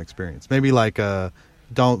girlfriend experience. Maybe like a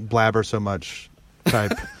don't blabber so much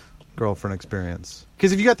type girlfriend experience.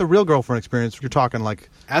 Because if you got the real girlfriend experience, you're talking like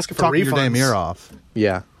Asking for talking refunds. your damn ear off,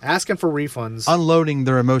 Yeah, Asking for refunds. unloading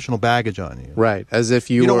their emotional baggage on you. right. As if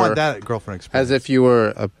you You don't were want that girlfriend experience. as if you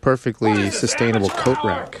were a perfectly sustainable coat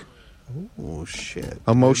rack. Oh shit.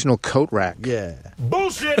 Emotional coat rack. Yeah.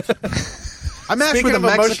 Bullshit. I matched Speaking with a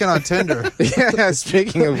of Mexican on Tinder, Yeah,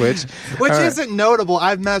 speaking of which. which all right. isn't notable.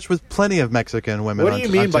 I've matched with plenty of Mexican women. What do on- you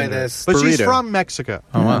mean on by Tinder. this? But she's Burrito. from Mexico.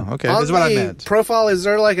 Oh, wow. Okay. On is what I the meant. Profile, is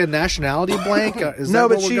there a nationality blank? Is No,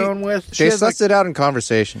 that but what she- we're going with? They has, sussed it out in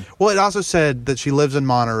conversation. Well, it also said that she lives in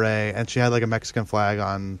Monterey and she had like a Mexican flag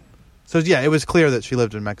on. So yeah, it was clear that she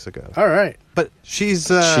lived in Mexico. All right. But she's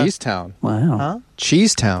Cheese Town. Wow. Huh?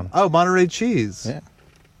 Cheese Town. Oh, Monterey cheese. Yeah.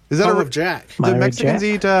 Is that Home a of Jack. Do Monterey Mexicans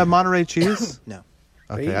Jack? eat Monterey cheese? No.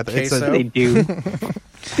 Okay, They eat it's queso. They do.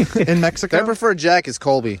 in Mexico. Their preferred Jack is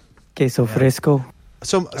Colby. Queso fresco.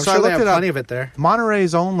 So I'm so sure I they looked have it up. plenty of it there.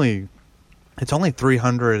 Monterey's only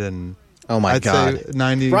 300 and Oh, my I'd God. say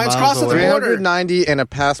 90 Brian's miles crossing the away. border. 390 and a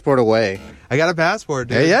passport away. I got a passport,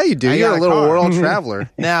 dude. Yeah, you do. I You're got a little car. world traveler.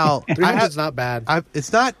 Now, 300's not bad.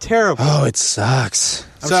 it's not terrible. Oh, it sucks.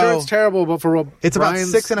 I'm so- sure it's terrible, but for It's about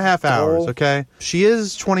Brian's 6.5 hours, goal- okay? She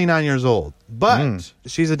is 29 years old, but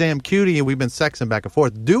she's a damn cutie, and we've been sexting back and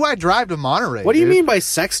forth. Do I drive to Monterey? What do you dude? mean by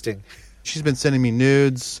sexting? She's been sending me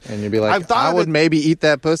nudes. And you'd be like, I've thought I of would it- maybe eat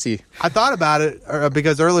that pussy. I thought about it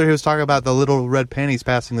because earlier he was talking about the little red panties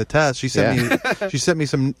passing the test. She sent me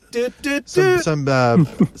some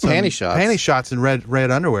Panty shots. panty shots in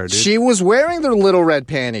red underwear, dude. She was wearing their little red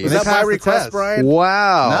panties. Is They that by passed the request, test. Brian?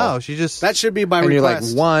 Wow. No, she just. That should be by And you're like,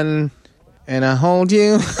 request. one, and I hold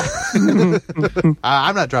you.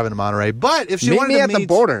 I'm not driving to Monterey, but if she Meet wanted me to at the meet,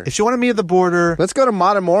 border. if she wanted me at the border, Let's go to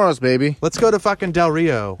Matamoros, baby. let's go to fucking Del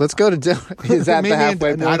Rio. Let's go to... Is that Meet the me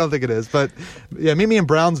halfway in, point? I don't think it is, but yeah, meet me in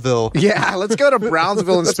Brownsville. Yeah, let's go to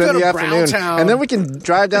Brownsville and spend go the to afternoon. Browntown. And then we can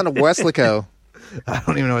drive down to Weslaco. I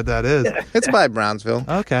don't even know what that is. It's by Brownsville.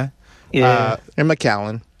 Okay. Yeah. And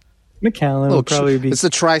McAllen. McAllen will probably be It's the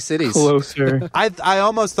Tri-Cities. closer. I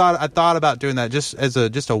almost thought about doing that just as a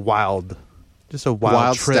wild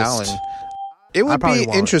Wild tryst. Stallion. It would probably be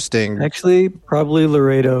won't. interesting. Actually, probably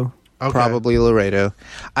Laredo. Okay. Probably Laredo.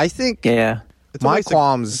 I think Yeah. It's a my waste of-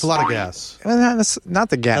 qualms... It's a lot of gas. Not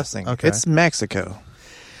the gas thing. okay. It's Mexico.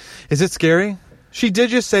 Is it scary? She did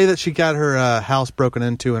just say that she got her house broken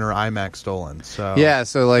into and her iMac stolen. So Yeah,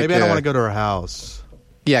 so like... maybe I don't want to go to her house.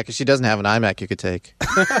 Yeah, because she doesn't have an iMac you could take.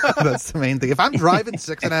 That's the main thing. If I'm driving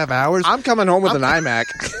 6.5 hours, I'm coming home with an iMac.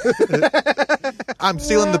 I'm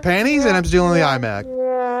stealing the panties and I'm stealing the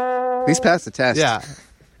iMac. At least pass the test. Yeah.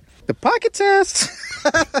 The pocket test.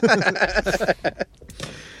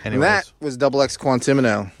 And Anyways, that was Double X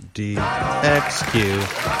Quantimino. DXQ.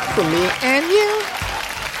 For me and you.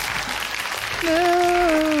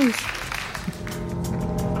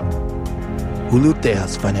 Julio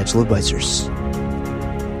Tejas Financial Advisors.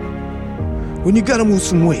 When you gotta move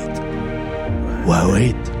some weight, why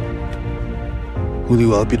wait? Julio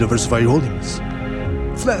will help you diversify your holdings.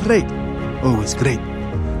 Flat rate, always great.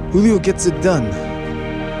 Julio gets it done.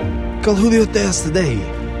 Call Julio Tejas today,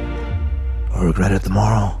 or regret it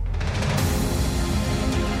tomorrow.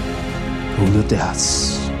 Julio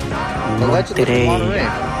Tejas. Allegedly from Monterey.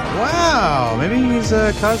 Wow, maybe he's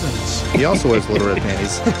cousins. He also wears little red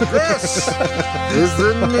panties. This is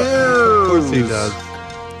the news. Of course he does.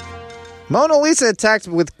 Mona Lisa attacked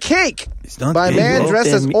with cake not by big. man dressed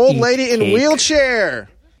as Them old eat lady in cake. wheelchair.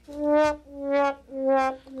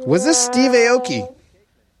 Was this Steve Aoki?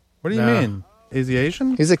 What do you No. mean? Is he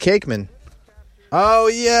Asian? He's a cakeman. Oh,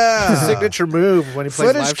 yeah. Signature move when he plays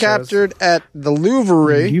Footage live captured at the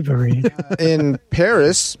Louvre in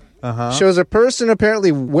Paris shows a person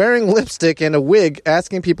apparently wearing lipstick and a wig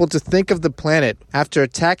asking people to think of the planet after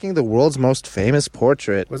attacking the world's most famous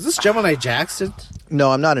portrait. Was this Gemini Jackson?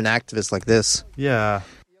 No, I'm not an activist like this. Yeah.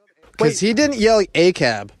 Because he didn't yell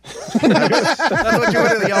ACAB. That's what you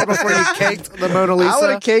would have yelled before you caked the Mona I would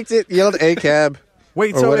Lisa. have caked it, yelled ACAB,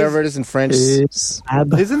 Wait, or so whatever it is in French.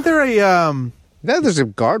 isn't there a There's a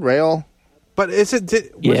guardrail. but is it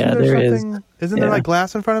Yeah, there is. Isn't there Yeah. like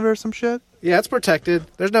glass in front of it or some shit? Yeah, it's protected.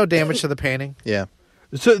 There's no damage to the painting. Yeah.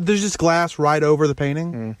 So there's just glass right over the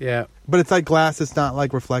painting, Yeah. but it's like glass that's not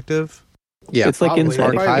like reflective. Yeah. It's like Probably. inside It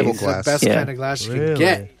a might be archival case. glass. the best Yeah. kind of glass you Really? can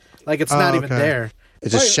get. Like, it's not even okay. there.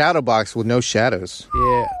 It's a shadow box with no shadows.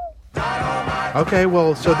 Yeah. Okay,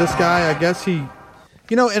 well, so this guy, I guess he,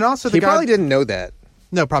 and also the He guy. probably didn't know that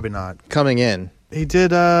No, probably not. coming in. He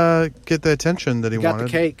did get the attention that he Got wanted.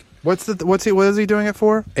 the cake What is he doing it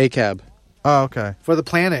for? ACAB. Oh, okay. for the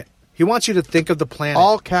planet. He wants you to think of the planet.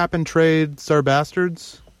 All cap and trades are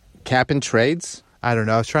bastards. Cap and trades? I don't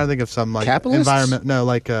know. I was trying to think of some like Capitalists?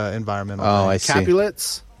 environmental. Oh, thing. I see.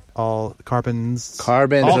 Capulets. All carbons.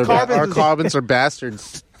 Carbons All are carbons. carbons are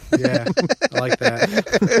bastards. Yeah. I like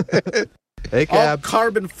that. Hey, All cab.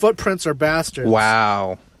 carbon footprints are bastards.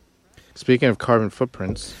 Wow. Speaking of carbon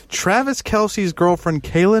footprints, Travis Kelce's girlfriend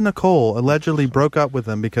Kayla Nicole allegedly broke up with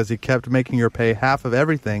him because he kept making her pay half of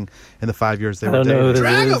everything in the 5 years they I were don't know who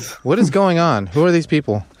dating. this is. what is going on? Who are these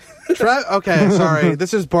people? Okay, sorry.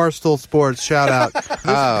 This is Barstool Sports. Shout out.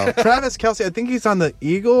 Oh, Travis Kelce. I think he's on the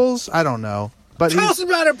Eagles. I don't know, but Tell us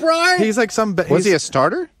about it, Brian. he's like some. was he a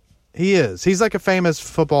starter? He is. He's like a famous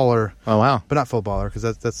footballer, Oh wow. but not footballer because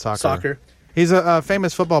that's soccer. Soccer. He's a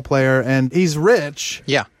famous football player, and he's rich.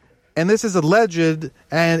 Yeah. And this is alleged,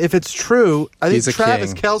 and if it's true, I think He's a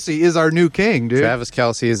Travis king. Kelce is our new king, dude. Travis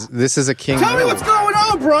Kelce is. This is a king. Tell me what's going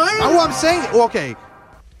on, Brian. Oh, I'm saying, okay.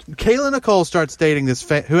 Kayla Nicole starts dating this,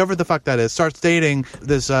 whoever the fuck that is, starts dating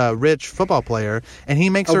this rich football player, and he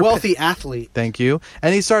makes A her wealthy athlete. Thank you.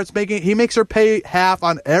 And he makes her pay half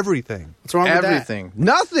on everything. What's wrong with that? Everything.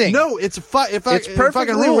 Nothing. No, it's it's fucking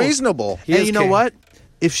perfectly rules. reasonable. He And is you know king. what?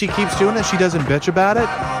 If she keeps doing it, she doesn't bitch about it.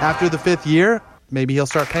 After the 5th year, maybe he'll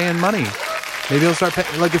start paying money. Maybe he'll start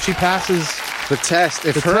paying. Like if she passes. The test.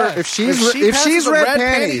 If The her, test. if she's If she passes the red red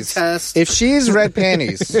panties, panty test. if she's red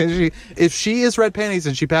panties, If she is red panties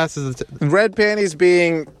and she passes, red panties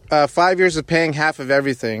being 5 years of paying half of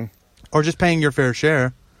everything. or just paying your fair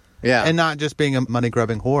share, Yeah. and not just being a money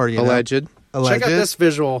grubbing whore, you know? Alleged. Alleged. Check out this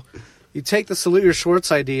visual. You take the Salute Your Shorts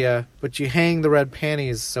idea, but you hang the red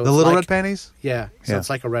panties. So The it's little like, red panties. Yeah. So Yeah. it's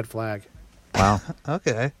like a red flag. Wow.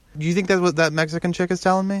 Okay. Do you think that's what that Mexican chick is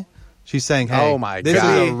telling me? She's saying, "Hey, Oh my this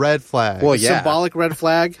God. is a red flag." Well, yeah. Symbolic red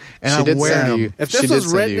flag. and she I'm did wearing send you. them. If She this did was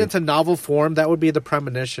send written you. into novel form, that would be the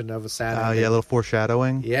premonition of a sad Oh ending. yeah, a little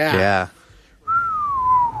foreshadowing. Yeah. Yeah.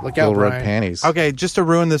 Look out, Little red Brian. panties. Okay, just to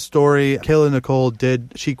ruin this story, Kayla Nicole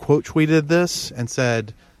she quote tweeted this and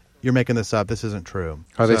said, "You're making this up. This isn't true."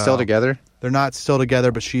 Are they So, still together? They're not still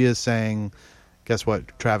together, but she is saying, "Guess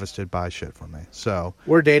what? Travis did buy shit for me." So,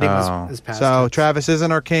 We're dating Oh. is past. so tense. Travis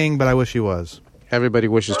isn't our king, but I wish he was. Everybody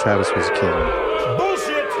wishes Travis was a king.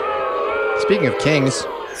 Bullshit. Speaking of kings,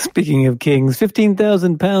 Speaking of kings,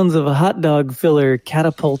 15,000 pounds of hot dog filler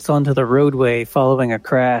catapults onto the roadway following a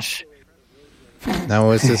crash. now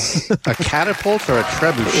is this a catapult or a It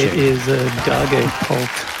trebuchet? is a doggy pult.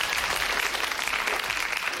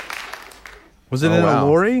 Was it Oh, in wow. a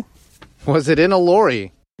lorry? Was it in a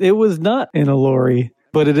lorry? It was not in a lorry,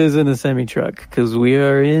 but it is in a semi-truck because we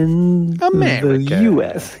are in America. the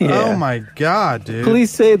U.S. Yeah. Oh my god, dude! Police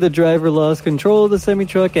say the driver lost control of the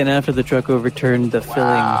semi-truck, and after the truck overturned, the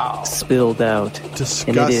filling spilled out.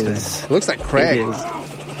 Disgusting. And it is. It looks like Craig. It is.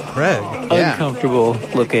 Craig. Yeah. Uncomfortable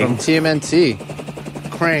looking. From TMNT.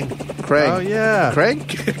 Krang. Craig. Oh, yeah. Craig?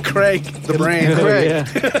 Craig, the brain. Craig.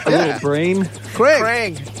 Yeah. A little brain.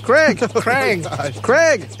 Craig. Krang. Craig. Krang.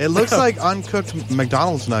 Craig. It looks like uncooked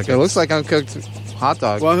McDonald's nuggets. It looks like uncooked hot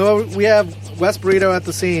dog. Well, we have Wes Burrito at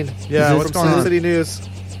the scene. Yeah, From what's going Sin on? City News.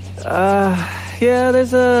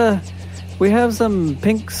 Yeah, we have some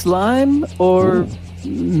pink slime or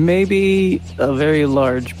maybe a very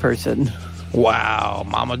large person. Wow,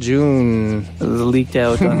 Mama June. It was leaked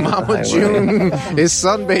out on Mama June is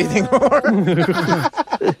sunbathing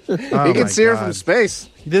her. You can see her from space.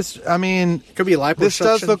 This, I mean, Could be liposuction. this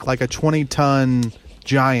does look like a 20-ton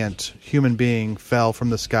giant human being fell from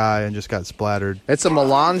the sky and just got splattered. It's a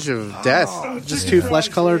melange of death. just too flesh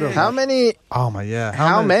colored. How many? Oh my, yeah.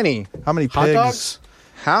 How many? How many pigs? Hot dogs?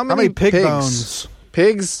 How How many many pig pigs? bones?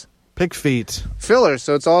 Pigs? Pig feet. Filler,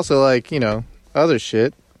 so it's also like, other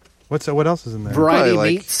shit. What else is in there? Variety Probably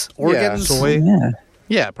like- meats, organs, Soy. Yeah.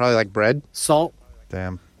 Yeah, probably like bread. salt.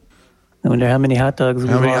 Damn. I wonder how many hot dogs we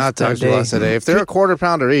How many lost hot dogs that we day. lost today? If they're a quarter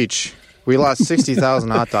pounder each, we lost 60,000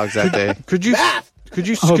 hot dogs that day. Could you Oh,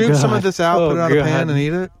 scoop some God. of this out, Oh, put it on a God. pan, and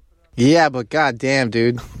eat it? Yeah, but goddamn,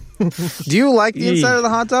 dude. Do you like the inside of the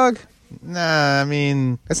hot dog? Nah, I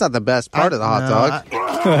mean, It's not the best part of the hot dog.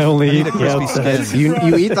 I only eat the crispy outside. skin.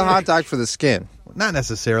 You eat the hot dog for the skin. Not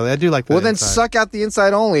necessarily. I do like the Well, then inside. suck out the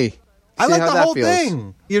inside only. I See like how the that whole feels.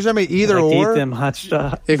 thing. You're saying either I like to or? eat them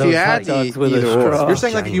If those you had hot to dogs eat with either a or. straw. You're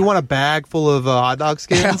saying like you want a bag full of hot dog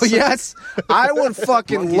skins? Hell yes. I would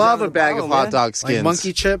fucking love a bag of hot dog skins. Like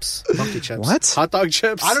monkey chips. Monkey chips. What? Hot dog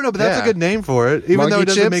chips. I don't know, but that's Yeah. a good name for it, even Monkey though it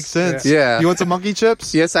doesn't chips? make sense. Yeah. You want some monkey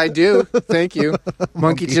chips? Yes, I do. Thank you.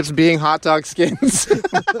 Monkey chips being hot dog skins.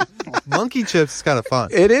 Monkey chips is kind of fun.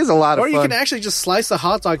 It is a lot of Or fun. you can actually just slice a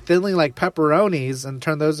hot dog thinly like pepperonis and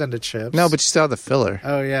turn those into chips. No, but you still have the filler.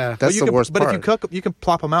 Oh, yeah. That's you the can, worst but part. if you cook, you can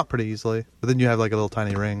plop them out pretty easily. But then you have like a little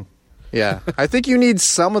tiny ring. Yeah. I think you need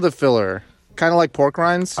some of the filler. Kind of like pork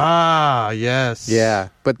rinds. Ah, yes. Yeah,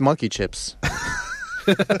 but monkey chips.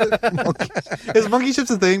 Is monkey chips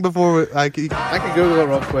a thing before? I can Google it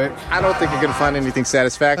real quick. I don't think you're going to find anything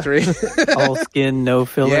satisfactory. All skin, no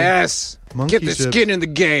filler. Yes. Monkey Get the chips. skin in the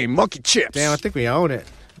game. Monkey chips. Damn, I think we own it.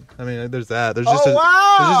 I mean, there's that. There's Oh, just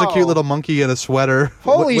wow. there's just a cute little monkey in a sweater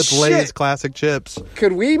Holy with Lay's shit. classic chips.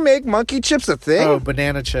 Could we make monkey chips a thing? Oh,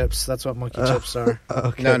 banana chips. That's what monkey chips are.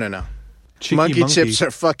 Okay. No. Cheeky Monkey chips are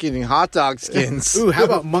fucking hot dog skins. Ooh, how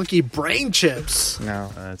about monkey brain chips? No.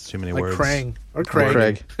 That's too many Like words. Krang. Or Craig.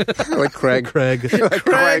 Craig. like Craig. Craig. Like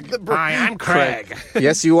Craig. Hi, I'm Craig.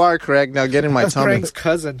 Yes, you are, Craig. Now get in my That's tummy. Craig's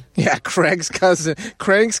cousin. Yeah, Craig's cousin.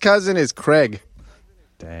 Craig's cousin is Craig.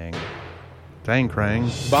 Dang. Dang, Krang.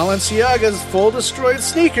 Balenciaga's full destroyed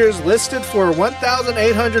sneakers listed for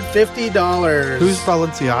 $1,850. Who's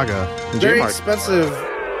Balenciaga? Very J-Mark. expensive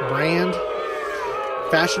brand,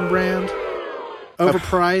 fashion brand,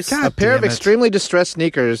 overpriced. God A pair of damn it. extremely distressed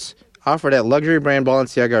sneakers offered at luxury brand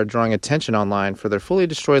Balenciaga are drawing attention online for their fully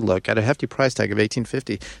destroyed look at a hefty price tag of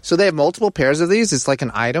 $1,850. So they have multiple pairs of these? It's like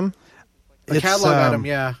an item? A catalog item,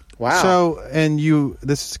 yeah, Wow. So, and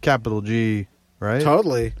this is capital G, right?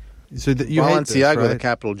 totally. So that you hate this, Balenciaga with a right?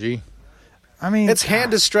 capital G. I mean, It's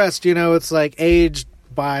hand distressed, it's like aged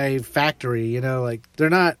by factory, like they're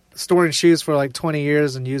not storing shoes for like 20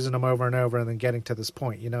 years and using them over and over and then getting to this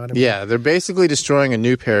point, you know what I mean? Yeah, they're basically destroying a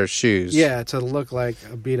new pair of shoes. Yeah, to look like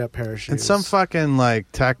a beat up pair of shoes. and some fucking like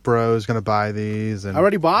tech bro is gonna buy these. And I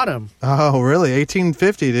already bought them. oh, really?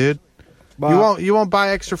 $1,850, dude. You won't buy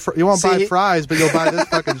extra. You won't buy fries, but you'll buy this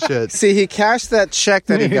fucking shit. See, he cashed that check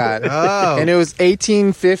that he got, Oh. and it was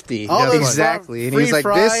 $18.50 All those exactly. And he free was like,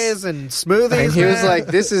 fries "This," and smoothies. and he was man. like,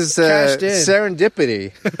 "This is Cashed in.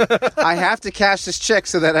 serendipity. I have to cash this check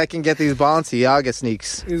so that I can get these Balenciaga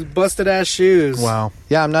sneaks." These busted ass shoes. Wow.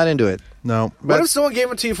 Yeah, I'm not into it. No. What if someone gave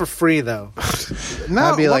them to you for free though? No.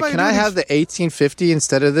 I'd be what like, am "Can I have the $18.50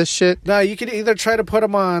 instead of this shit?" No, you could either try to put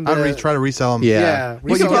them on. I'd try to resell them. Yeah. Well, you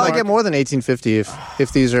Resell probably market. get more than $18.50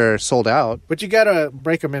 if these are sold out. But you gotta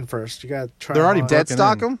break them in first. You gotta try. They're already them on. dead. Dead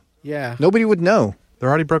stock in. them? Yeah. Nobody would know. They're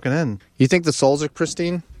already broken in. You think the soles are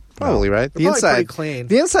pristine? Probably, right? They're probably pretty clean.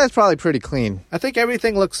 The inside's probably pretty clean. I think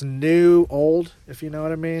everything looks new, old. If you know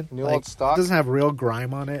what I mean. New, old stock? It doesn't have real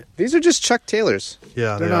grime on it. These are just Chuck Taylors.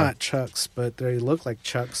 Yeah, They're they are. not Chucks, but they look like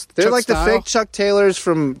Chucks. They're Chuck like style. the fake Chuck Taylors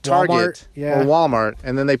from Target yeah. or Walmart,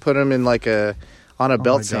 and then they put them in like on a Oh my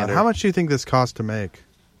belt God. sander. How much do you think this cost to make?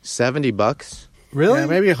 $70. Really? Yeah,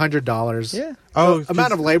 maybe $100. Yeah. Oh, The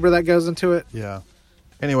amount of labor that goes into it. Yeah.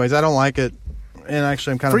 Anyways, I don't like it, and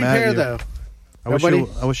actually, I'm kind of Free mad pair at you. though. I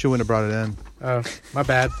wish you wouldn't have brought it in. Oh, my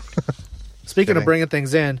bad. Speaking of Kidding. bringing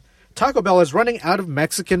things in, Taco Bell is running out of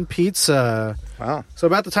Mexican pizza. Wow. So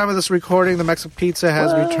about the time of this recording, the Mexican pizza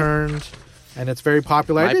has returned, and it's very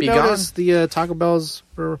popular. I did notice the Taco Bells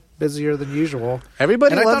were busier than usual.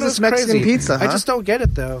 Everybody And I loves thought it this was Mexican crazy. pizza, huh? I just don't get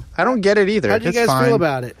it, though. I don't get it either. How do you It's guys fine. feel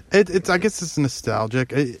about it? It's I guess it's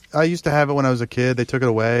nostalgic. I used to have it when I was a kid. They took it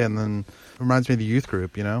away, and then it reminds me of the youth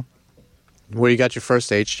group. You know. Where you got your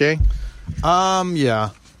first HJ? Yeah.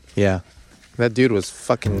 Yeah. That dude was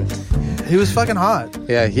fucking... He was fucking hot.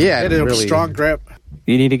 Yeah, he had It had a really... strong grip.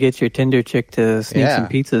 You need to get your Tinder chick to sneak some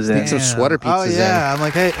pizzas in. Sneak some sweater pizzas Oh yeah. I'm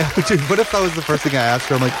like, hey, dude, what if that was the first thing I asked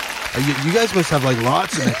her? I'm like, you guys must have like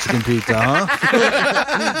lots of Mexican pizza, huh?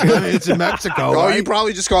 I mean, it's in Mexico. Oh, right? you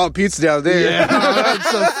probably just call it pizza down there. Yeah, that's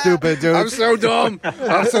so stupid, dude. I'm so dumb.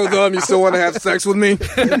 I'm so dumb. You still want to have sex with me? You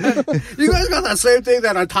guys got that same thing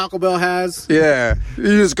that a Taco Bell has? Yeah. You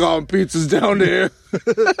just call them pizzas down there.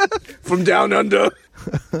 From down under.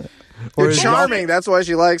 Or You're is- charming. That's why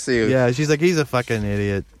she likes you. Yeah, she's like, he's a fucking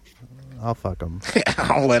idiot. I'll fuck him.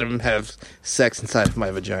 I'll let him have sex inside of my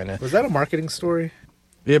vagina. Was that a marketing story?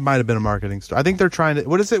 It might have been a marketing story. I think they're trying to.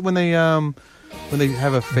 What is it when they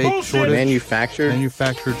have a fake shortage? Manufactured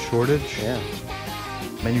shortage. Yeah.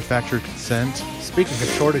 Manufactured consent. Speaking of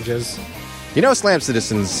shortages, You know, Slam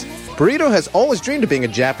Citizens, Burrito has always dreamed of being a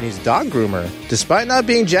Japanese dog groomer. Despite not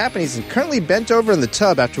being Japanese and currently bent over in the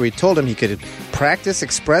tub after we told him he could practice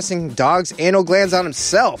expressing dogs' anal glands on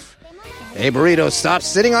himself. Hey, Burrito, stop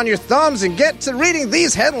sitting on your thumbs and get to reading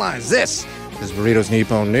these headlines. This is Burrito's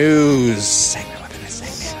Nippon News. Segment within a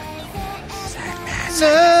segment.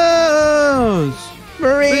 News.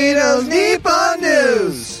 Burrito's Nippon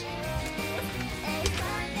News.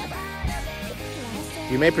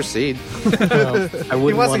 You may proceed. I he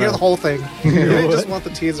wouldn't wants to hear wanna- the whole thing. He didn't just want the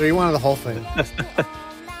teaser. He wanted the whole thing. I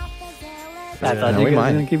thought no, you we guys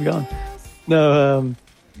might. were gonna keep going. No,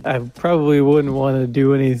 I probably wouldn't want to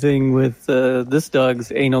do anything with this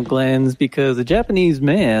dog's anal glands because a Japanese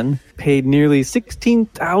man paid nearly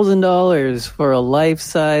 $16,000 for a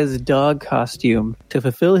life-size dog costume to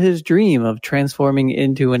fulfill his dream of transforming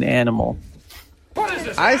into an animal.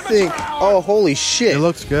 I think, oh, holy shit. It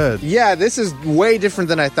looks good. Yeah, this is way different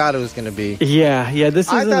than I thought it was going to be. Yeah, this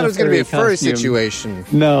is. I thought it was going to be a furry costume. situation.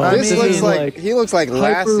 No, This looks like, he looks like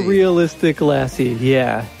Lassie. hyper-realistic Lassie.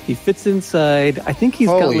 Yeah, he fits inside. I think he's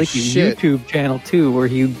got Holy like shit. a YouTube channel too, where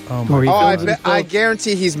he. Oh, where he Oh, films I himself.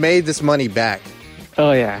 guarantee he's made this money back.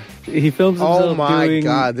 Oh yeah, he films himself Oh my doing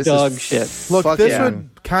god, this dog is shit. Look, fuck this yeah. would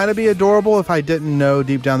kind of be adorable if I didn't know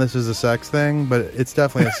deep down this is a sex thing, but it's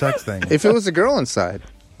definitely a sex thing. If it was a girl inside.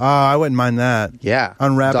 I wouldn't mind that. Yeah.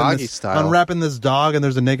 Unwrapping Doggy this, style. unwrapping this dog and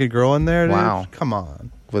there's a naked girl in there. Dude. Wow. Come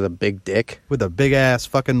on. With a big dick. With a big ass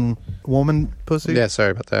fucking woman pussy. Yeah,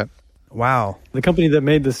 sorry about that. Wow. The company that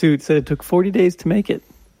made the suit said it took 40 days to make it.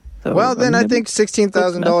 So, Well, then I think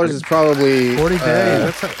 $16,000 is probably 40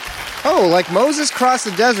 days. That's Oh, like Moses crossed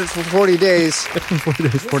the desert for 40 days. 40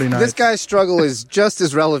 days, 40 nights. This guy's struggle is just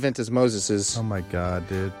as relevant as Moses's. Oh my god,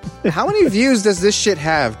 dude. How many views does this shit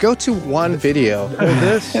have? Go to one video. Well,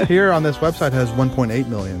 this here on this website has 1.8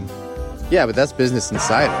 million. Yeah, but that's Business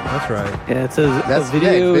Insider. That's right. Yeah, it says That's a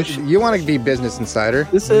video. you want to be Business Insider?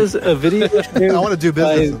 This says a video. I want to do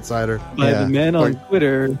Business by, Insider. by Yeah. the man on Or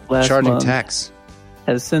Twitter last Charging month tax.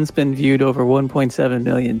 has since been viewed over 1.7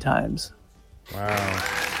 million times. Wow.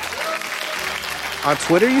 On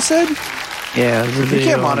Twitter, you said? Yeah, there's a You video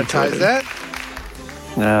can't on monetize Twitter.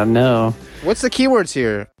 that. No. What's the keywords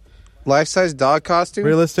here? Life-size dog costume?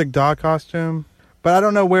 Realistic dog costume. But I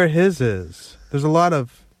don't know where his is. There's a lot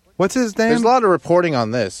of... What's his name? There's a lot of reporting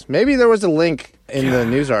on this. Maybe there was a link in the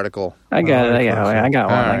news article. I got it. I got one.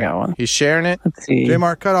 All I right. got one. He's sharing it? Let's see.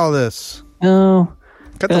 J-Mark, cut all this. No.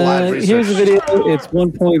 Cut the live research. Here's a video. It's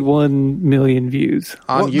 1.1 million views.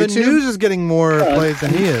 On Well, YouTube? the news is getting more plays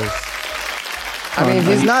than he is. I mean,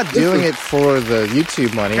 he's not doing it for the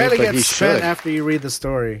YouTube money, Kind of but he gets spent should. after you read the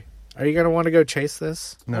story. Are you going to want to go chase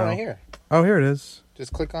this? No. Right here. Oh, here it is.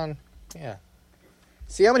 Just click on, yeah.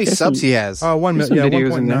 See how many There's subs some- he has. Oh, 1 There's million. some Yeah,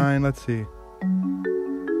 videos in there. 1.9. Let's see.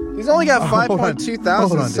 He's only got Hold on. 5.2 Hold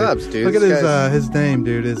thousand on, subs, dude. Look at This guy's- his name,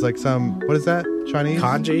 dude. Is like some... What is that? Chinese?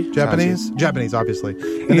 Kanji? Japanese? Japanese, obviously.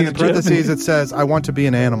 And then in parentheses it says, I want to be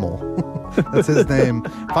an animal. That's his name.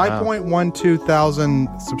 5.12 thousand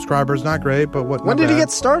subscribers. Not great, but what? When not did he bad.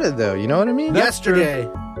 get started, though? You know what I mean? Yesterday.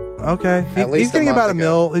 Okay. At least He's a getting month about a ago.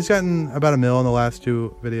 mil. He's gotten about a mil in the last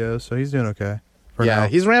 2 videos, so he's doing okay. For Yeah, now.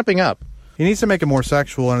 he's ramping up. He needs to make it more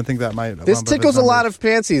sexual, and I think that might. This bump up his tickles a lot numbers. of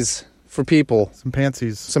pansies for people. Some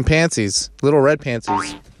pansies. Some pansies. Little red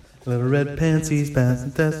pansies. Little red pansies,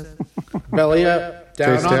 passing test. Belly up.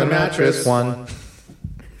 Down Face on the mattress. One.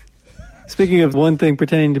 Speaking of one thing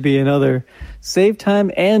pretending to be another, save time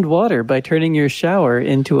and water by turning your shower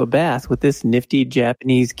into a bath with this nifty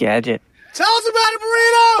Japanese gadget. Tell us about it,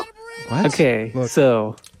 Burrito! What? Okay,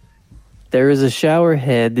 so there is a shower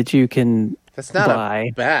head that you can That's not buy.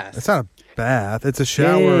 a bath. It's not a bath. It's a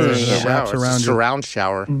shower Yeah. that Shower. wraps It's around a you. surround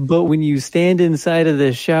shower. But when you stand inside of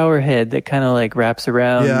the shower head that kind of like wraps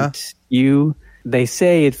around you, they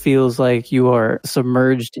say it feels like you are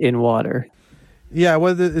submerged in water. Yeah,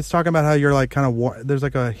 it's talking about how you're like kind of there's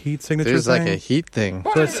like a heat signature There's thing. like a heat thing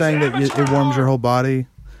So it's saying that it warms your whole body.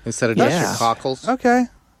 instead of just Yeah. your cockles. Okay.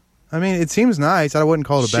 I mean, it seems nice. I wouldn't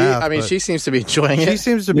call it a bath. but She seems to be enjoying she it.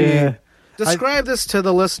 seems to be. Yeah. Describe this to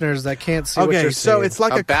the listeners that can't see what Okay, you're so seeing. it's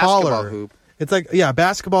like a basketball collar. hoop. It's like a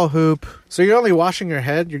basketball hoop. So you're only washing your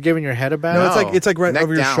head? You're giving your head a bath? No, it's like right Neck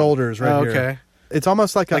over your down. shoulders, right Oh, here. okay. It's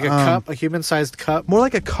almost like Like a cup, a human-sized cup? more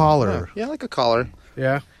like a collar, Yeah, like a collar,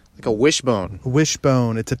 Yeah. like a wishbone a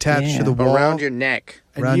wishbone. It's attached Yeah. to the wall. around your neck.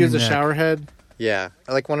 And Around you use your a neck. shower head? Yeah,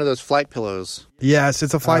 like one of those flight pillows. Yes,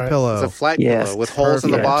 it's a flight Alright. pillow. It's a flight Yes, pillow with holes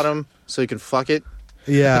in the perfect. bottom so you can fuck it.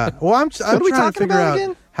 Yeah. Well, I'm are we trying to talking figure about out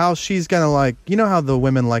again? how she's gonna like. You know how the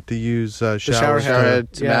women like to use showers. shower Shower head.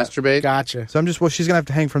 head to masturbate. Gotcha. So she's gonna have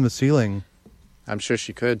to hang from the ceiling. I'm sure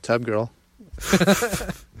she could. Tub girl.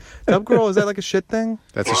 Tub girl, is that like a shit thing?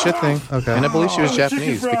 That's a shit thing. Okay. And I believe she was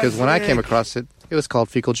Japanese because when I came across it, it was called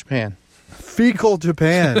fecal Japan. Fecal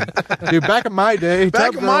Japan, dude. Back in my day, Back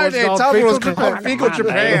tub in girl my was day, called tub fecal girl was called fecal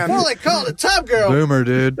Japan. Well, they called it Tub Girl. Boomer,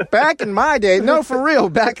 dude. Back in my day, no, for real.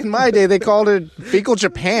 Back in my day, they called it fecal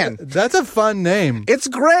Japan. That's a fun name. It's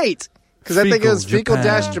great because I think it was Fecal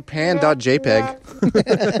fecal-japan.jpg.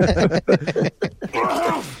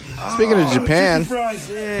 Speaking of Japan,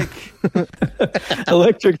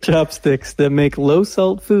 Electric chopsticks that make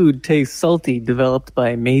low-salt food taste salty, developed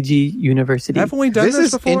by Meiji University. Haven't we done this this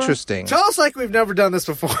is before? interesting. Tell us like we've never done this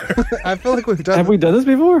before. I feel like we've done. Have we done this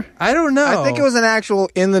before? I don't know. I think it was an actual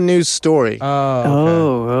in the news story.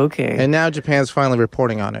 Oh, okay. And now Japan's finally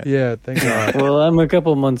reporting on it. Yeah, thank God. Well, I'm a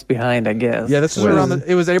couple months behind, I guess. Yeah, this is Well, around.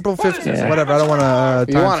 It was April 15th. Yeah. Whatever. I don't want to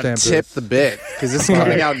You want to timestamp tip this. the bit because it's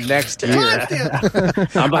coming out next year.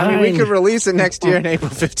 I'm I mean, we behind. could release it next year on April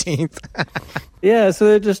 15th. Yeah, so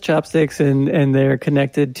they're just chopsticks, and they're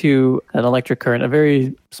connected to an electric current, a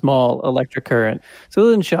very small electric current. So it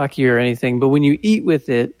doesn't shock you or anything, but when you eat with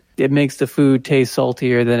it, it makes the food taste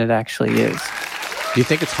saltier than it actually is. Do you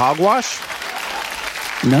think it's hogwash?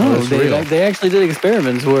 No, it's real. they actually did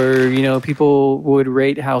experiments where, people would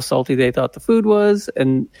rate how salty they thought the food was,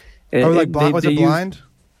 and Oh, like blind? Was it used- blind?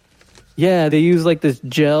 Yeah, they use like this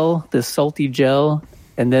gel, this salty gel,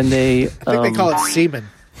 and then they I think they call it semen.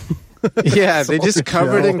 Yeah, they just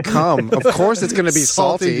covered gel. in cum. Of course it's going to be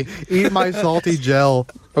salty. Eat my salty gel.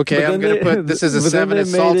 Okay, But I'm then going to they- put this as a but then 7 they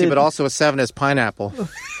as made salty, it- but also a 7 as pineapple.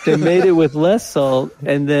 They made it with less salt,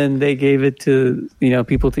 and then they gave it to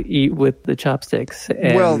people to eat with the chopsticks.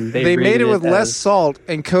 And Well, they made rated it with less as- salt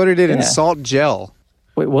and coated it in Yeah. salt gel.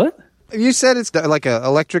 Wait, what? You said it's like a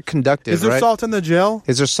electric conductive, Is there right? salt in the gel?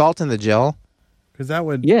 Is there salt in the gel? Because that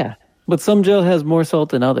would. Yeah, but some gel has more salt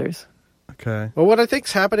than others. Okay. Well, what I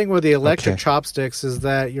think's happening with the electric Okay. chopsticks is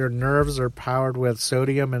that your nerves are powered with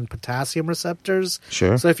sodium and potassium receptors.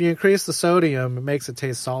 Sure. So if you increase the sodium, it makes it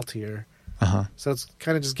taste saltier. Uh-huh. So it's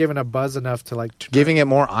kind of just giving a buzz enough to like Giving it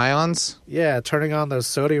more ions? turning on those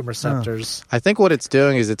sodium receptors. I think what it's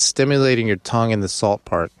doing is it's stimulating your tongue in the salt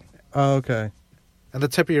part. Oh, okay. And the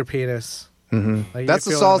tip of your penis. Mm-hmm. Like, That's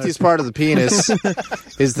the you're feeling saltiest part of the penis,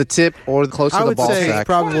 is the tip or close to I the would ball say sack. it's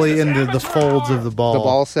probably into the folds of the ball. The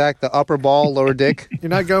ball sack, the upper ball, lower dick. You're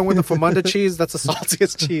not going with the Famunda cheese? That's the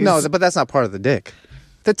saltiest cheese. No, but that's not part of the dick.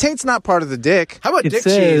 The taint's not part of the dick. How about It dick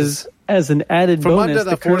says, cheese? as an added From bonus, under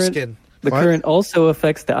the foreskin. The What? current also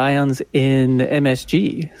affects the ions in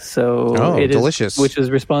MSG, so Oh, it is- delicious. which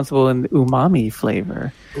is responsible in the umami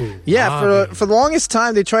flavor. Yeah, for the longest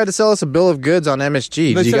time they tried to sell us a bill of goods on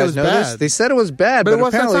MSG. They Do you said it guys was know this? bad. They said it was bad, But but it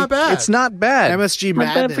wasn't- apparently it's not bad. it's not bad. MSG Not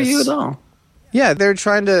madness. bad for you at all. Yeah, they're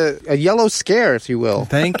trying to a yellow scare, if you will.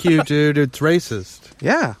 Thank you, dude. It's racist.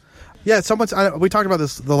 Yeah. Yeah, we talked about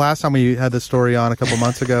this the last time we had this story on a couple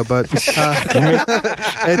months ago, but it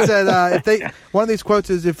said one of these quotes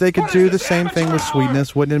is, if they could do the same thing with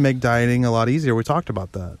sweetness, wouldn't it make dieting a lot easier? We talked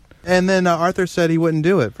about that. And then Arthur said he wouldn't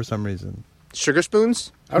do it for some reason. Sugar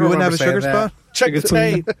spoons? I don't You wouldn't have remember a sugar saying that. spoon? Check the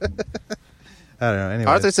tape. I don't know. Anyway,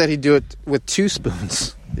 Arthur said he'd do it with 2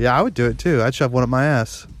 spoons. yeah, I would do it too. I'd shove one up my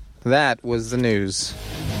ass. That was the news.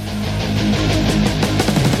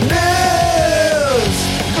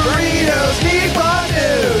 Burritos, Nippon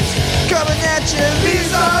News, coming at you.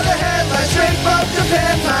 These are the headlines straight from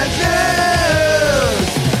Japan Times News.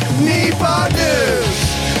 Nippon News,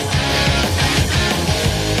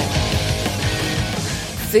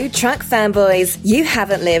 food truck fanboys, you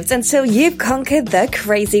haven't lived until you've conquered the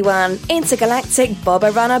crazy one. Intergalactic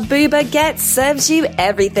Boba Runner Booba Gets serves you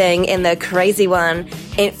everything in the crazy one.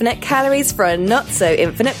 Infinite calories for a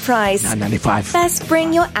not-so-infinite price. $9.95. Best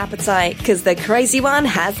bring your appetite, because the crazy one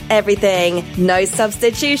has everything. No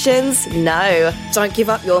substitutions, no. Don't give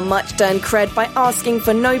up your much-done cred by asking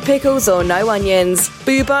for no pickles or no onions.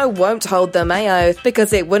 Boobo won't hold the mayo,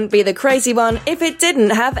 because it wouldn't be the crazy one if it didn't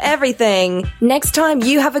have everything. Next time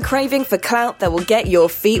you have a craving for clout that will get your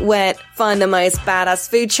feet wet, find the most badass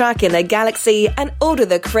food truck in the galaxy and order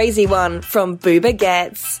the crazy one from Booba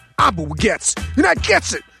Gets. Abu gets, and I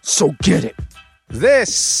gets it, so get it.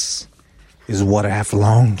 This Is what I have for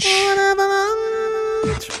lunch.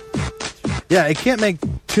 Yeah, it can't make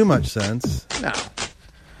too much sense. no.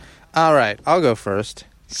 All right, I'll go first.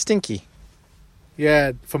 Stinky.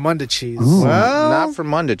 Yeah, Famunda cheese. Well, Not from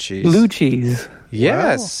Munda cheese. Blue cheese.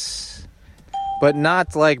 Yes. But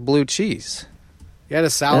not like blue cheese. You had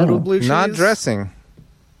a salad Oh. with blue cheese? Not dressing.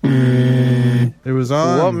 it was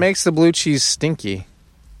on. What makes the blue cheese stinky?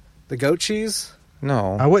 The goat cheese?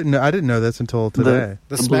 No. I wouldn't. I didn't know this until today.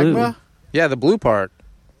 The The blue. smegma? Yeah, the blue part.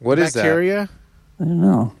 What is Bacteria? I don't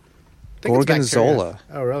know. I think it's bacteria. Gorgonzola.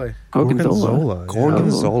 Oh, really? Gorgonzola.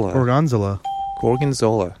 Gorgonzola. Gorgonzola.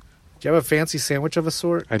 Gorgonzola. Do you have a fancy sandwich of a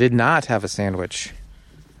sort? I did not have a sandwich.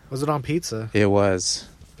 Was it on pizza? It was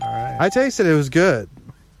All right. I tasted it. It was good.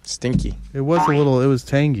 stinky. It was a little. It was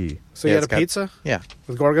tangy. So Yeah, you had a it's got- pizza Yeah.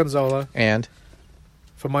 with gorgonzola, And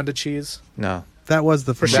Famunda cheese. no. That was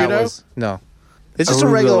the Prosciutto? That was no. It's just a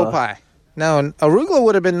regular Arugula. pie. No, an arugula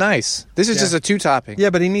would have been nice. This is Yeah. just a two-topping. Yeah,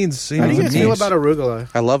 but he needs. How do you needs guys meat. feel about arugula?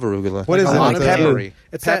 I love arugula. What is Like it? a lot Like of it. peppery?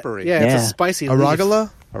 It's Peppery. That, yeah, it's Yeah. a spicy leaf. arugula?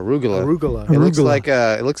 Arugula. Arugula. It looks Arugula. like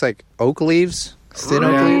it looks like oak leaves. Thin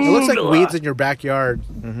oak Yeah. leaves. It looks like weeds in your backyard.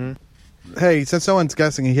 Hey, since someone's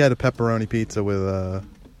guessing, he had a pepperoni pizza with the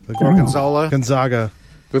Gorgonzola. Gonzaga.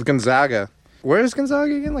 With Gonzaga. Where is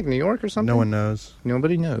Gonzaga again? Like New York or something? No one knows.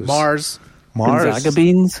 Nobody knows. Mars. Mars. Gonzaga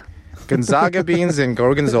beans. Gonzaga beans and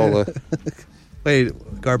gorgonzola. Wait,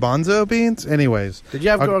 garbanzo beans? Anyways, Did you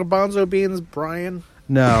have Uh, garbanzo beans, Brian?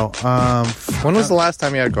 no. When was the last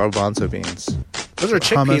time you had garbanzo beans? Those are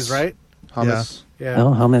chickpeas, Hummus. right? Hummus. Yeah.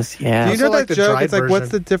 Oh, hummus. Yeah. Do you know Also like that the joke? dried It's like, what's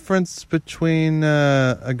version. the difference between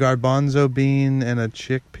a garbanzo bean and a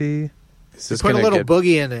chickpea? Is this Put a gonna little get-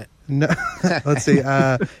 boogie in it. No, let's see.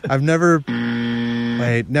 I've never.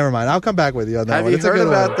 Wait, never mind. I'll come back with you on that Have one. you It's a heard good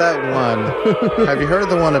about one. that one? Have you heard of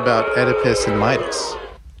the one about Oedipus and Midas?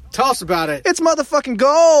 Tell us about it. It's motherfucking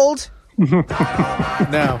gold.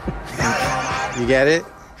 No. You get it?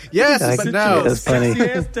 Yes, I but can- no. That's funny. I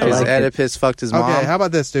Because like it. Oedipus fucked his mom. Okay, how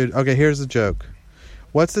about this, dude? Okay, here's the joke.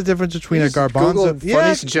 What's the difference between a garbanzo? Google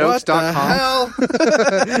funniestjokes.com.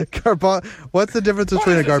 What's the difference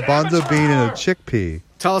between a garbanzo bean and a chickpea?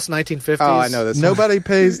 Tell us 1950s. Oh, I know this. Nobody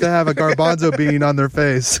pays to have a garbanzo bean on their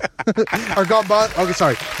face. Okay,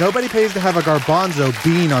 sorry. Nobody pays to have a garbanzo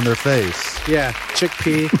bean on their face. Yeah,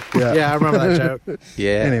 chickpea. Yeah. Yeah, I remember that joke.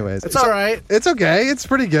 Yeah. Anyways, It's all right. it's okay. It's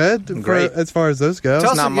pretty good Great. as far as those go.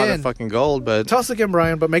 Tell It's us not again. motherfucking gold, but Tell us again,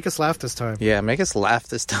 Brian, but make us laugh this time. yeah, make us laugh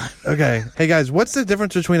this time. Okay. Hey guys, what's the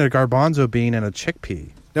difference between a garbanzo bean and a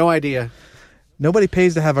chickpea? No idea. Nobody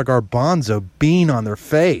pays to have a garbanzo bean on their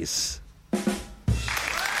face. I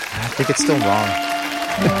think it's still wrong.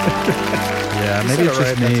 Yeah, maybe said it's it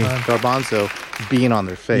just right me. that time. Garbanzo bean on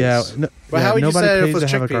their face. Yeah, no, But yeah, how would you nobody say it if pays it was to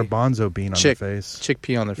have a chickpea? garbanzo bean on Chick- their face.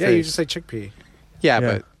 chickpea on their Yeah, face. you just say chickpea. yeah,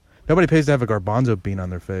 Yeah. but Nobody pays to have a garbanzo bean on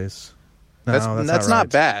their face. No, that's not right.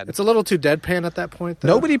 bad. It's a little too deadpan at that point, though.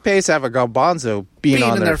 Nobody pays to have a garbanzo bean Bean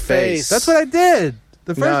on in their their face. face. That's what I did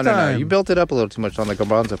the first no, time. You built it up a little too much on the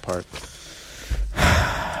garbanzo part.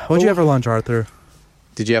 What'd you have for lunch, Arthur?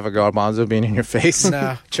 Did you have a garbanzo bean in your face?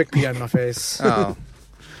 Nah, chickpea on my face. Oh.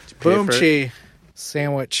 Boom for it? chi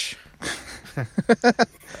sandwich.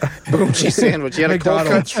 Boom cheese sandwich. You had a cold cut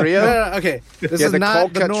McDonald's. No, trio? no, okay. This Yeah, is the not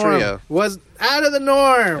cold the cut norm. trio. Was out of the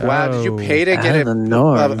norm. Wow, did you pay to Out get of the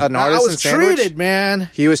norm. an I artisan was sandwich? treated, man.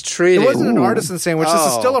 He was It treated. wasn't an artisan sandwich. This is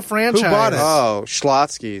Oh. still a franchise. Who bought it? Oh,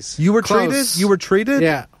 Schlotsky's. You were Close. treated. You were treated.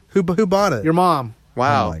 Yeah, Who bought it? your mom.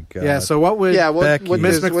 Wow. Oh my god. Yeah, so what would Yeah, what Becky. does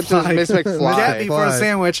Miss what does McFly Miss McFly? get me for a McFly.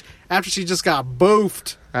 sandwich after she just got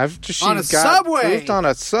boofed? After she On a got Subway. boofed on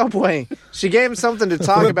a subway. She gave him something to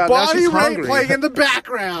talk With about. Now body she's rape hungry. playing in the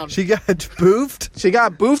background. she got boofed. She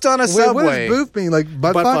got boofed on a Wait, subway. what does boof mean? Like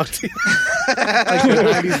butt Butt fucked? fucked. Like the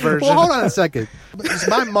 90s version. Well, hold on a second. It's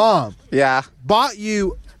my mom Yeah, bought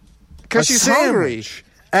you because a she's hungry. sandwich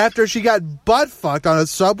after she got butt fucked on a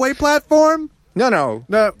subway platform. No.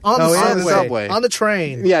 No, on Oh, the on subway. the subway. On the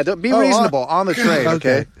train. Yeah, don't be Oh, reasonable on the train.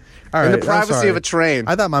 Okay. All In right, the I'm privacy sorry. of a train.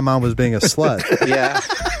 I thought my mom was being a slut. Yeah.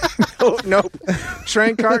 Nope.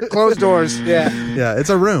 Train cart, closed doors. Yeah. Yeah, it's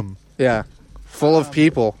a room. Yeah. Full of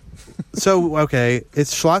people. So, okay,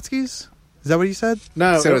 it's Schlotsky's? Is that what you said?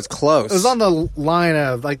 No, So it's close. It was on the line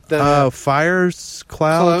of like the Oh, Fires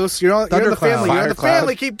Cloud? close. You're in the Thundercloud. family. You're in the Fire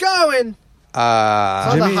family. Keep going. Uh,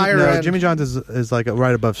 on the higher end. Jimmy John's is like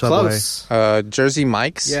right above Subway. Close. Jersey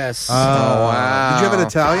Mike's? Yes. wow. Did you have an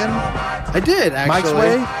Italian? I did actually. Mike's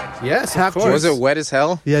Way? Yes. Half of course. Was it wet as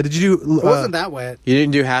hell? Yeah, did you do It wasn't that wet. You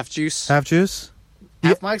didn't do half juice? half juice?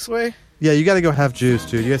 Half Mike's Way. Yeah, you got to go half juice,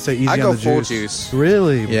 dude. You got to say easy I on go the full juice. juice.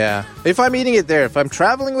 Really? Yeah. If I'm eating it there, if I'm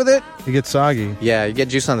traveling with it, You get soggy. yeah, you get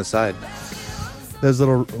juice on the side. Those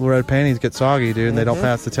little red panties get soggy, dude, and they don't Mm-hmm.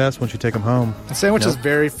 pass the test once you take them home. The sandwich is Nope.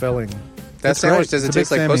 very filling. That It's sandwich great. doesn't It's a big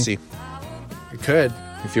taste like Sammy. pussy. It could.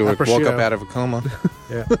 If you woke prosciutto. up out of a coma.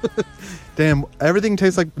 Yeah. Damn, everything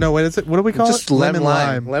tastes like... No, wait, what do we call Just it? lemon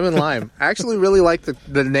lime. Lemon lime. I actually really like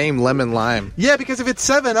the name lemon lime. Yeah, because if it's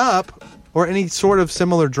 7-Up or any sort of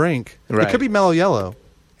similar drink, Right. it could be Mellow Yellow.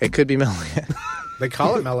 It could be mellow. They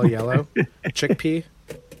call it mellow yellow. Chickpea.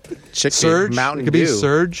 Chickpea. Surge. Mountain it could Dew. be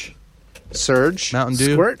Surge. Surge. Mountain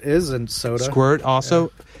Dew. Squirt is in soda. Squirt.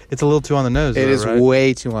 Also, it's a little too on the nose. It though, is right?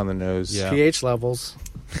 way too on the nose. Yeah. pH levels.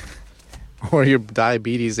 Or your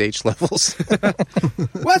diabetes H levels.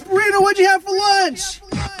 West Burrito, what'd you have for lunch?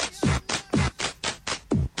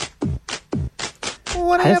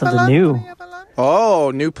 I had something new.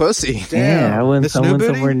 Oh, new pussy. Yeah, I went This new booty?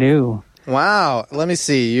 somewhere new. Wow. Let me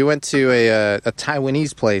see. You went to a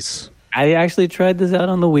Taiwanese place. I actually tried this out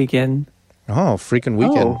on the weekend. Oh, freaking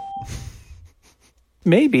weekend. Oh.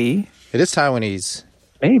 Maybe. It is Taiwanese.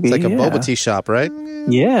 Maybe. It's like a yeah. boba tea shop, right?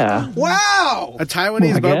 Yeah. Wow. A Taiwanese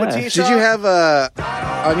Oh my boba gosh. tea Did shop? you have a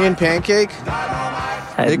onion pancake?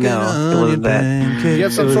 No, it wasn't that. You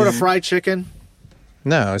have some sort of fried chicken?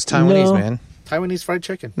 No, it's Taiwanese, No. man. Taiwanese fried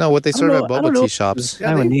chicken. No, what they serve at know- I don't boba know tea if shops.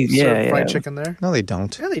 Yeah, they Taiwanese, serve yeah, fried yeah. chicken there. No, they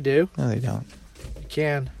don't. Yeah, they do. No, they don't. You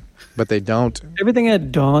can. But they don't. Everything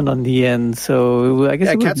had dawn on the end, so I guess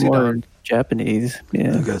Yeah, it was Katsu more dawn. Japanese.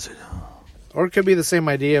 Yeah. Or it could be the same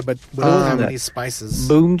idea, but with Taiwanese spices.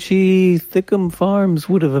 Boomchi Thickum Farms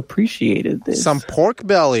would have appreciated this. Some pork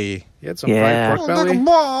belly. You had some Yeah. fried pork belly?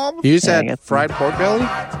 You just Yeah, I had got fried pork belly?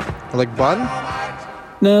 Or like bun?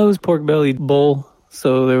 No, it was pork belly bowl.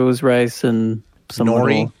 So there was rice and some Nori?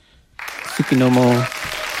 little tsukinomo.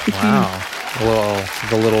 Wow.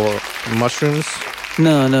 The little mushrooms.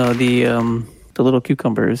 No, the little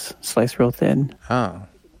cucumbers sliced real thin. Oh.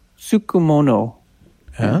 Tsukumono.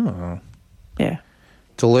 Oh. Yeah,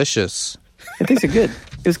 Delicious. it tasted good.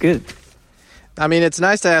 It was good. I mean, it's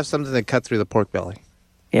nice to have something that cut through the pork belly.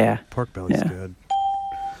 Yeah, Pork belly's Yeah. good.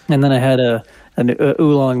 and then I had an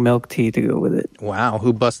oolong milk tea to go with it. Wow.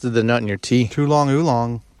 Who busted the nut in your tea? Too long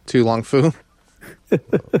oolong. Too long foo.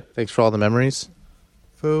 Thanks for all the memories.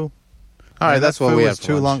 Foo. All right, that's what we have.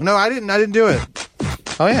 Too long. No, I didn't do it.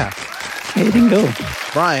 Oh, yeah. Hey, it didn't go.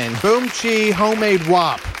 Brian. Boom Chi homemade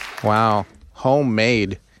wop. Wow.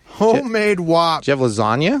 Homemade. Homemade wop. Do you have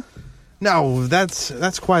lasagna? No,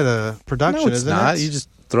 that's quite a production, No, it's isn't not. it? You just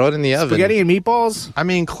throw it in the oven. Spaghetti and meatballs? I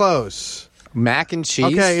mean, close. Mac and cheese.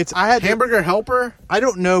 Okay, I had Hamburger helper? I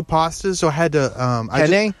don't know pastas, so I had to.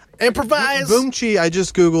 Penne? Improvise! Boom Chi. I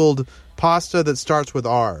just googled pasta that starts with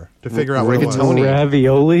R to figure out what it was. Rigatoni.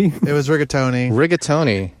 Ravioli. It was rigatoni,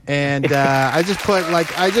 Rigatoni. and I just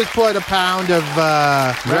put a pound of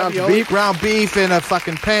ground beef in a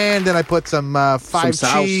fucking pan. Then I put some five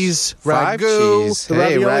sauce. cheese Five ragu. cheese. The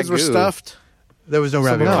Hey, raviolis were ragu. stuffed. There was no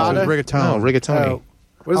Some ravioli. It was ricotta? rigatoni. No, rigatoni. Oh.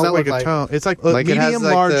 What does that look like? rigatoni. It's like a Like it has, medium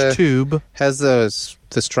like, large the- tube. Has the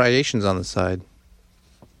striations on the side.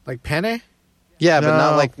 Like penne? Yeah, but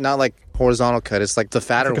No. not like horizontal cut. It's like the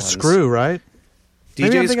fatter Like a ones. screw, right?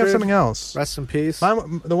 Maybe I'm thinking of Screw? something else. Rest in peace.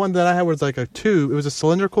 The one that I had was like a tube. It was a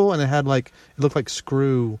cylindrical, and it had like it looked like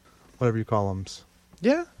screw, whatever you call them.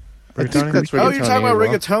 Yeah. I Rigatoni? think that's rigatoni. Oh, you're talking about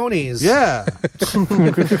as well. rigatonis. Yeah,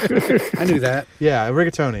 I knew that. yeah,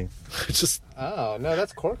 rigatoni. It's just Oh, no,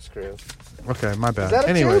 that's corkscrew. Okay, my bad. that a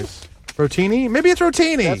Anyways, rotini. Maybe it's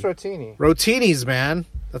rotini. That's rotini. rotinis, man.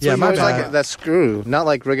 That's Yeah, what my you always bad. like. Like that screw, not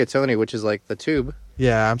like rigatoni, which is like the tube.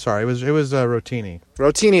 Yeah, I'm sorry. It was rotini.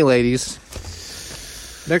 Rotini, ladies.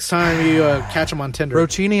 Next time you catch them on Tinder.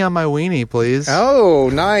 Rotini on my weenie, please. Oh,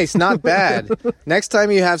 nice. Not bad. Next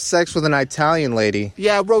time you have sex with an Italian lady.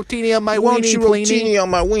 Yeah, rotini on my Won't weenie, you rotini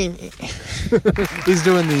on my weenie? He's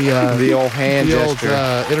doing The old hand the old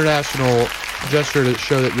gesture. international gesture to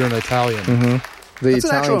show that you're an Italian. The That's an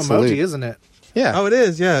Italian actual salute. emoji, isn't it? Yeah. Oh, it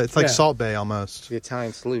is. Yeah, it's like Yeah. Salt Bay almost. The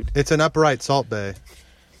Italian salute. It's an upright Salt Bay.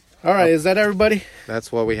 All right, is that everybody?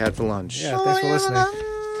 That's what we had for lunch. Yeah, thanks for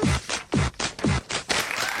listening.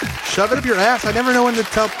 Shove it up your ass. I never know when to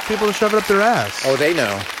tell people to shove it up their ass. Oh, they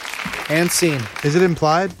know. And scene. Is it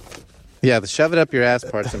implied? Yeah, the shove it up your ass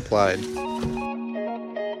part's implied.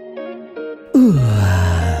 Ooh.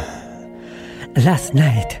 Last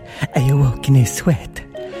night, I awoke in a sweat.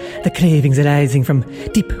 The cravings arising from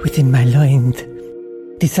deep within my loins.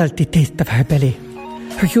 The salty taste of her belly.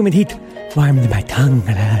 Her humid heat warmed my tongue.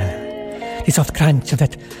 The soft crunch of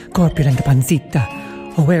that corpulent pancita.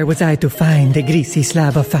 Oh, where was I to find a greasy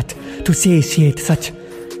slab of fat to satiate such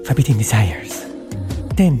forbidding desires?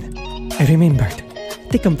 Then I remembered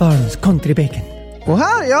Thickum Farms country bacon. Well,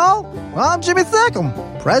 howdy, y'all. I'm Jimmy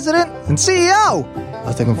Thickum, President and CEO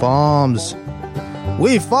of Thickum Farms.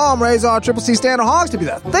 We farm raise our Triple C standard hogs to be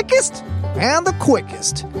the thickest and the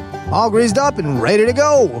quickest. All greased up and ready to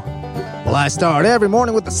go. Well, I start every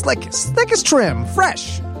morning with the slickest, thickest trim,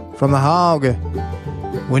 fresh from the hog.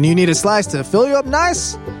 When you need a slice to fill you up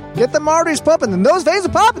nice, get them arteries pumping and those veins are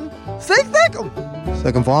popping. Think Thickum.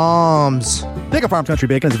 Thickum Farms. Thickum Farms Country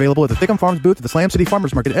Bacon is available at the Thickum Farms booth at the Slam City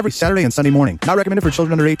Farmers Market every Saturday and Sunday morning. Not recommended for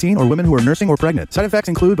children under 18 or women who are nursing or pregnant. Side effects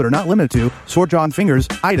include, but are not limited to, sore jaw and fingers,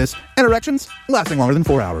 itis, and erections lasting longer than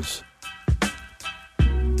 4 hours.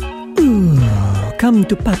 Ooh, come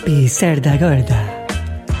to Papi Cerda Gorda.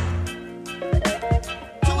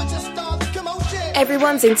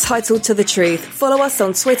 Everyone's entitled to the truth. Follow us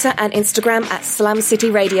on Twitter and Instagram at Slam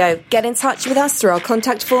City Radio. Get in touch with us through our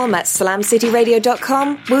contact form at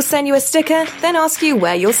slamcityradio.com. We'll send you a sticker, then ask you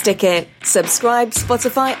where you'll stick it. Subscribe,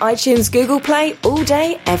 Spotify, iTunes, Google Play, all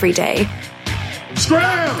day, every day.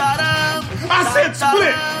 Scram! I said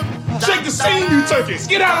split! Shake the scene, you turkeys!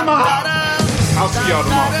 Get out of my house! I'll see y'all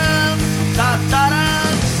tomorrow.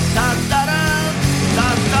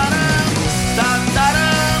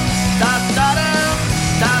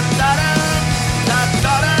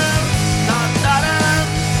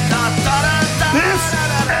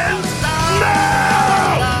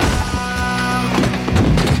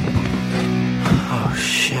 Oh,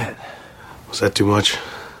 shit. Was that too much?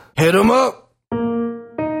 Hit him up!